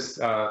what this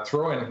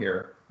throw in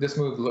here. This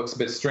move looks a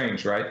bit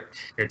strange, right?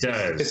 It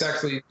does. It's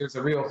actually, there's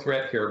a real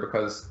threat here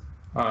because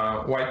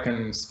white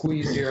can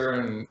squeeze here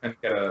and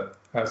get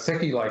a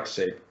seki-like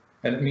shape,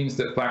 and it means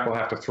that black will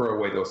have to throw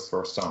away those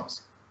 4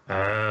 stones.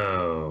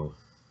 Oh.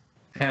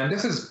 And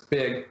this is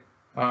big.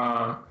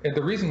 And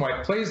the reason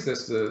white plays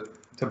this to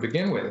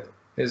begin with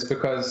is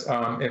because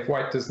if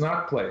white does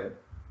not play it,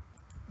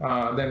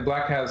 then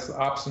black has the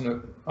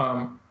option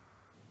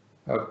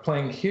of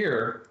playing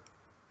here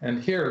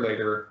and here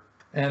later,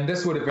 and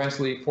this would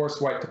eventually force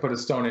white to put a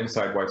stone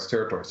inside white's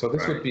territory. So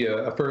this would be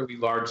a fairly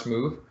large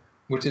move,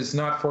 which is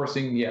not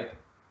forcing yet,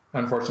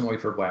 unfortunately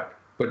for black.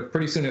 But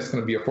pretty soon it's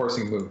going to be a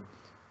forcing move.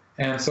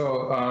 And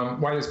so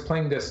white is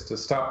playing this to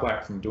stop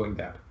black from doing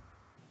that.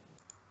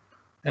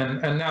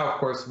 And now, of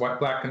course,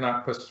 black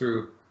cannot push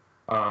through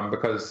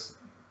because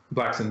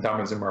black's in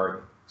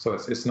Damazimari. So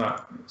it's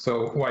not,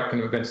 so white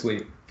can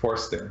eventually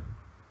force there.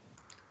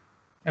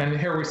 And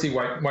here we see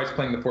white's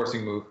playing the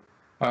forcing move.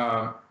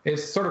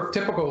 It's sort of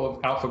typical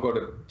of AlphaGo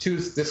to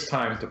choose this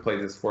time to play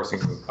this forcing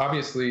move.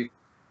 Obviously,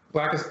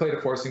 black has played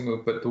a forcing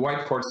move, but the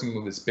white forcing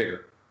move is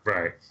bigger.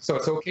 Right. So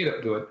it's okay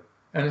to do it.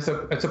 And it's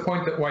a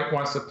point that white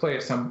wants to play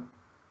at some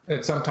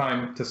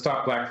time to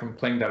stop black from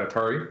playing that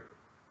Atari.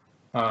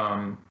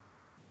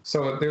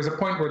 So there's a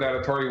point where that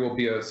Atari will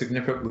be a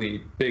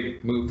significantly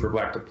big move for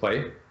black to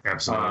play.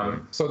 Absolutely.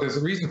 So there's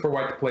a reason for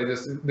white to play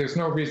this. There's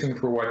no reason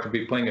for white to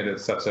be playing it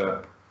at such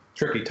a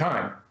tricky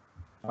time,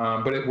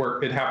 but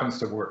it happens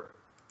to work.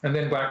 And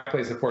then black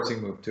plays a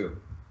forcing move too.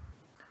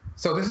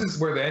 So this is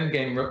where the end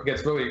game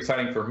gets really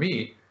exciting for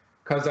me,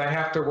 because I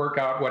have to work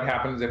out what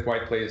happens if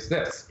white plays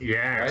this.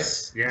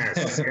 Yes,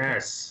 right?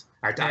 yes.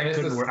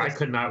 I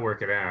could not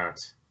work it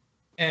out.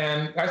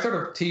 And I sort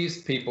of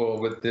teased people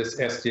with this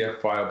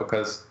SDF file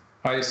because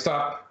I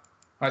stopped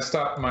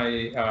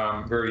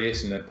my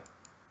variation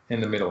in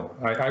the middle.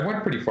 I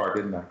went pretty far,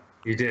 didn't I?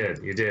 You did.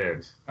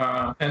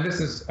 And this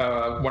is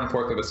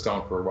 1/4 of a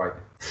stone for white.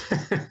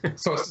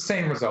 So it's the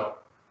same result.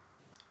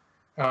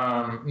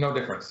 No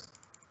difference.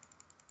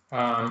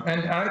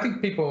 And I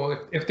think people,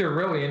 if they're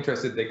really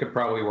interested, they could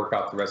probably work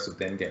out the rest of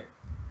the end game.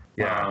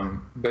 Yeah.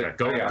 But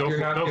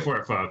go for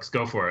it, folks.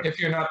 Go for it. If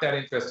you're not that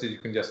interested, you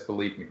can just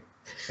believe me.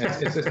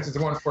 It's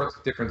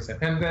 1/4 difference.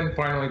 And then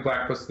finally,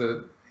 black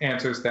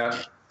answers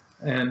that,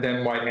 and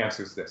then white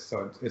answers this.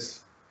 So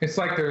it's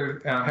like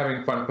they're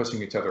having fun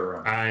pushing each other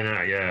around. I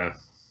know, yeah.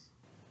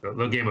 The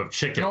little game of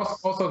chicken. And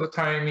also the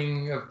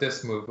timing of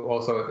this move.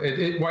 Also,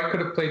 white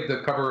could have played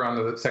the cover on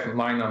the second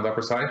line on the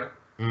upper side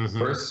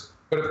first.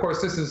 But of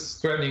course, this is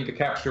threatening to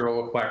capture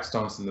all of black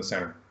stones in the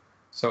center.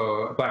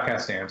 So black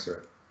has to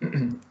answer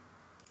it.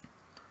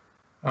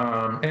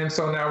 And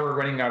so now we're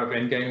running out of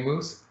endgame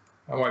moves.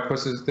 White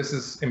pushes, this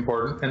is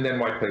important, and then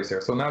white plays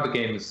there. So now the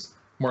game is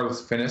more or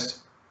less finished.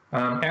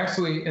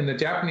 Actually, in the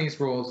Japanese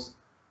rules,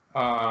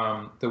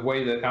 the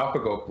way that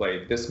AlphaGo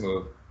played this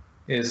move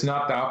is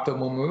not the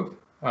optimal move.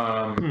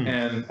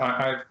 And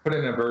I've put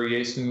in a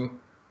variation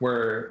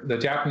where the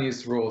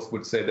Japanese rules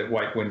would say that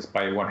white wins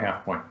by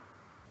 1/2 point.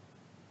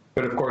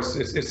 But of course,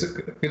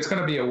 it's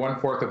going to be a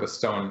 1/4 of a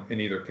stone in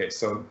either case.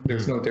 So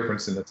there's no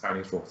difference in the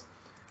Chinese rules.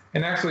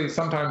 And actually,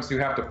 sometimes you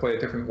have to play a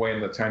different way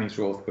in the Chinese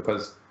rules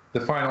because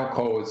the final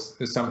call is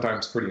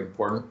sometimes pretty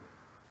important.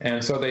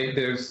 And so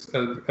there's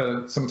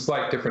some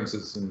slight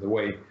differences in the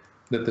way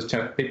that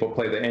the people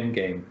play the end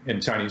game in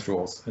Chinese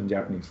rules and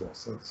Japanese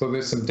rules. So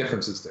there's some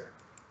differences there.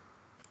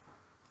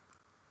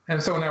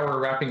 And so now we're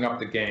wrapping up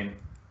the game.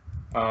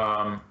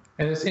 And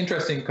it's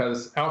interesting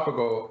because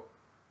AlphaGo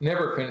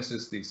never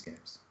finishes these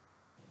games.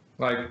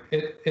 Like,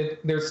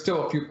 there's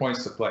still a few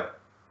points to play.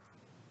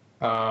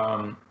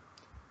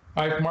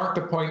 I've marked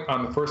a point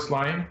on the first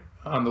line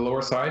on the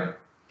lower side.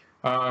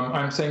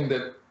 I'm saying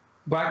that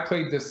black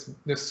played this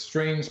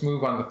strange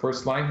move on the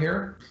first line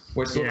here,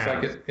 which looks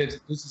like it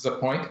loses a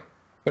point,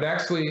 but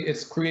actually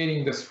it's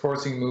creating this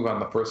forcing move on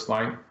the first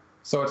line.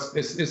 So it's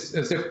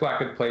as if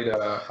black had played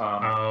a.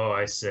 Oh,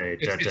 I see.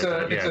 It's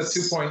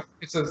a 2 point.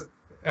 It's a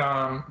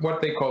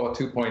what they call a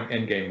 2 point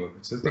endgame move.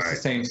 It's the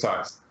same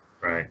size.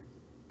 Right.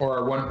 Or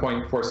a 1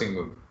 point forcing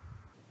move.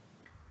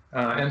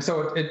 And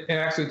so it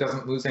actually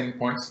doesn't lose any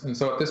points. And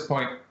so at this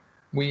point,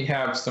 we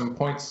have some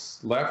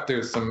points left.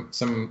 There's some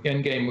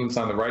endgame moves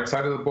on the right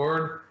side of the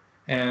board,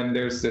 and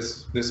there's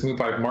this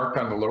move I've marked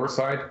on the lower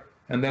side,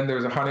 and then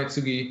there's a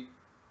Hanetsugi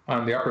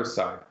on the upper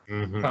side.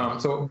 Mm-hmm.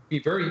 So it would be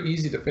very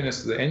easy to finish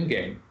the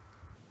endgame.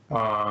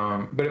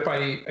 But if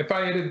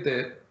I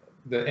edited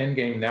the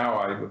endgame now,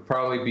 I would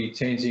probably be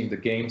changing the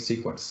game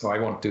sequence, so I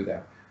won't do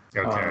that.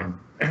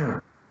 Okay.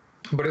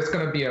 But it's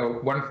going to be a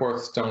 1/4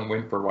 stone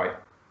win for white.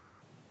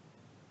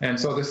 And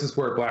so this is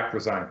where black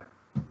resigned.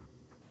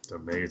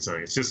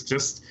 Amazing. It's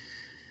just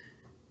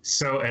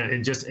so,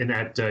 and just in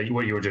that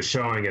what you were just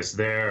showing us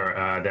there,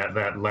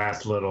 that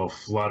last little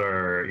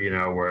flutter,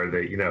 where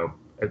they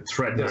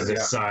threaten on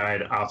this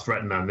side, I'll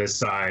threaten on this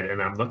side,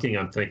 and I'm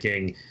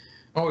thinking,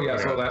 oh yeah,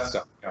 so that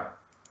stuff, yeah.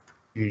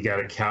 You got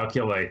to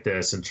calculate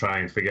this and try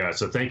and figure out.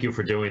 So thank you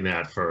for doing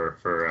that for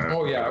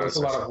oh yeah, it was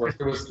a lot of work.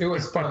 It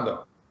was fun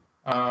though,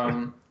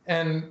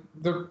 and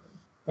the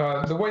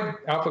way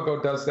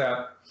AlphaGo does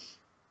that.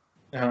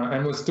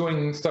 And was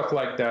doing stuff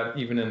like that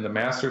even in the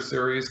Master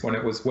Series when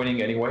it was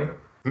winning anyway.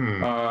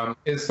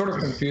 It's sort of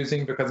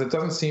confusing because it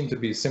doesn't seem to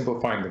be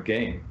simplifying the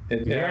game.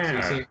 It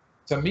actually seems,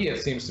 to me,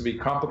 it seems to be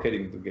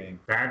complicating the game.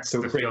 That's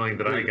the feeling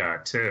that I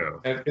got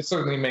too. And it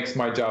certainly makes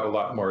my job a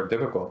lot more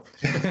difficult.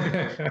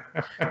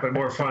 But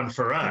more fun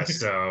for us,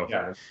 so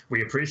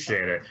we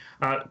appreciate it.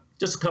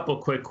 Just a couple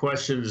quick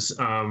questions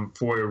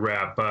before we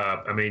wrap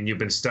up. I mean, you've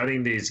been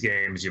studying these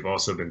games. You've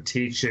also been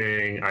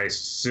teaching. I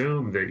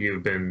assume that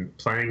you've been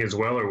playing as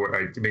well. Or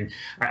I mean,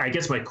 I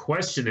guess my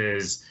question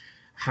is,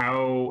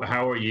 how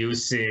are you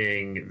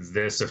seeing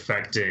this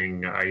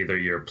affecting either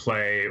your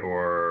play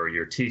or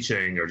your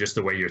teaching or just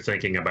the way you're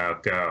thinking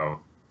about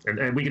Go?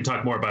 And we can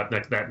talk more about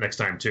that next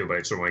time too, but I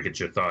just want to get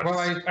your thoughts.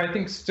 Well, I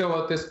think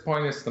still at this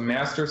point it's the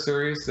Master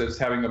Series that's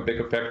having a big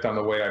effect on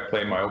the way I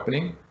play my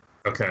opening.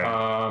 Okay.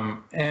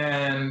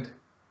 And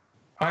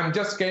I'm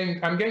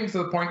getting to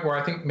the point where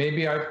I think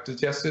maybe I've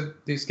digested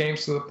these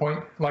games to the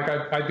point, like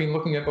I've been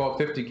looking at all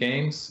 50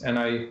 games, and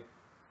I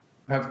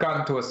have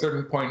gotten to a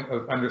certain point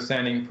of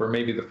understanding for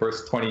maybe the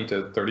first 20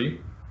 to 30.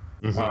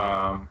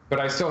 Mm-hmm. But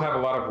I still have a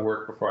lot of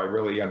work before I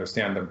really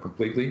understand them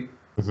completely.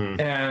 Mm-hmm.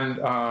 And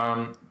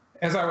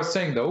as I was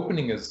saying,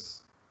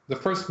 the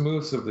first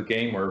moves of the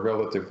game are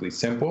relatively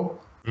simple,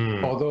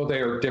 although they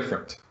are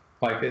different.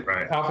 Like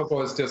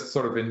AlphaGo has just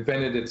sort of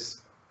invented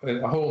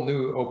a whole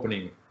new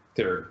opening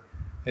theory.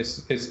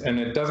 And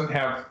it doesn't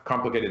have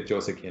complicated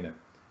joseki in it.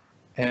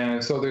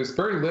 And so there's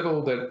very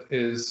little that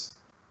is,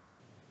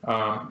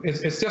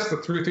 it's just the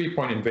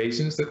 3-point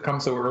invasions that come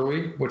so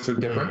early, which are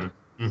different.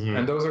 Mm-hmm.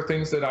 And those are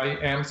things that I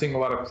am seeing a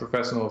lot of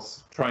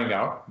professionals trying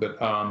out.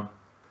 But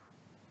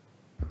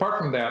apart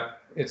from that,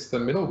 it's the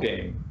middle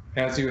game,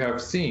 as you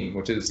have seen,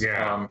 which is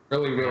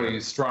really, really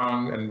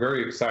strong and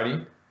very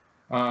exciting.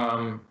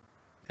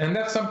 And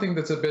that's something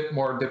that's a bit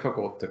more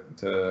difficult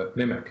to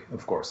mimic,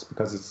 of course,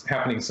 because it's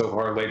happening so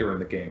far later in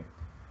the game.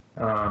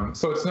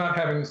 So it's not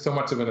having so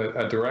much of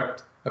a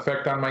direct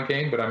effect on my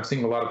game, but I'm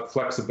seeing a lot of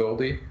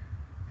flexibility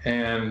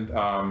and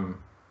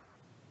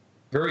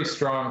very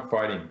strong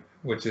fighting,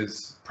 which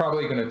is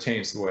probably going to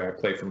change the way I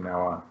play from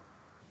now on.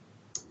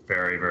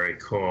 Very, very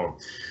cool.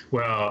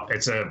 Well,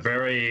 it's a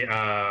very,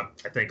 I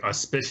think,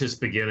 auspicious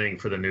beginning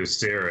for the new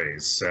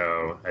series.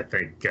 So I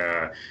think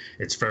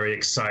it's very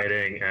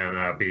exciting, and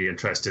I'll be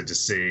interested to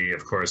see,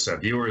 of course,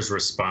 viewers'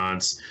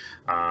 response.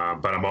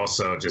 But I'm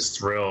also just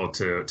thrilled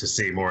to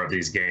see more of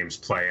these games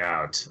play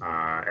out.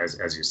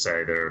 As you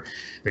say, they're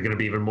going to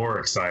be even more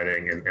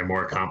exciting and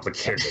more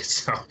complicated.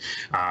 So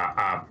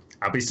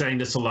I'll be saying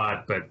this a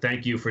lot, but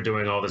thank you for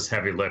doing all this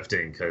heavy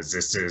lifting, because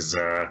this is.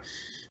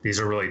 These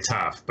are really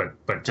tough, but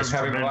just I'm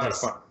having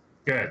tremendous. A lot of fun.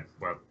 Good.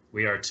 Well,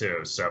 we are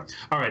too. So,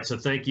 all right. So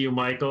thank you,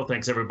 Michael.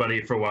 Thanks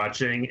everybody for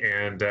watching,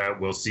 and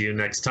we'll see you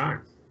next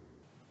time.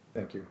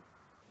 Thank you.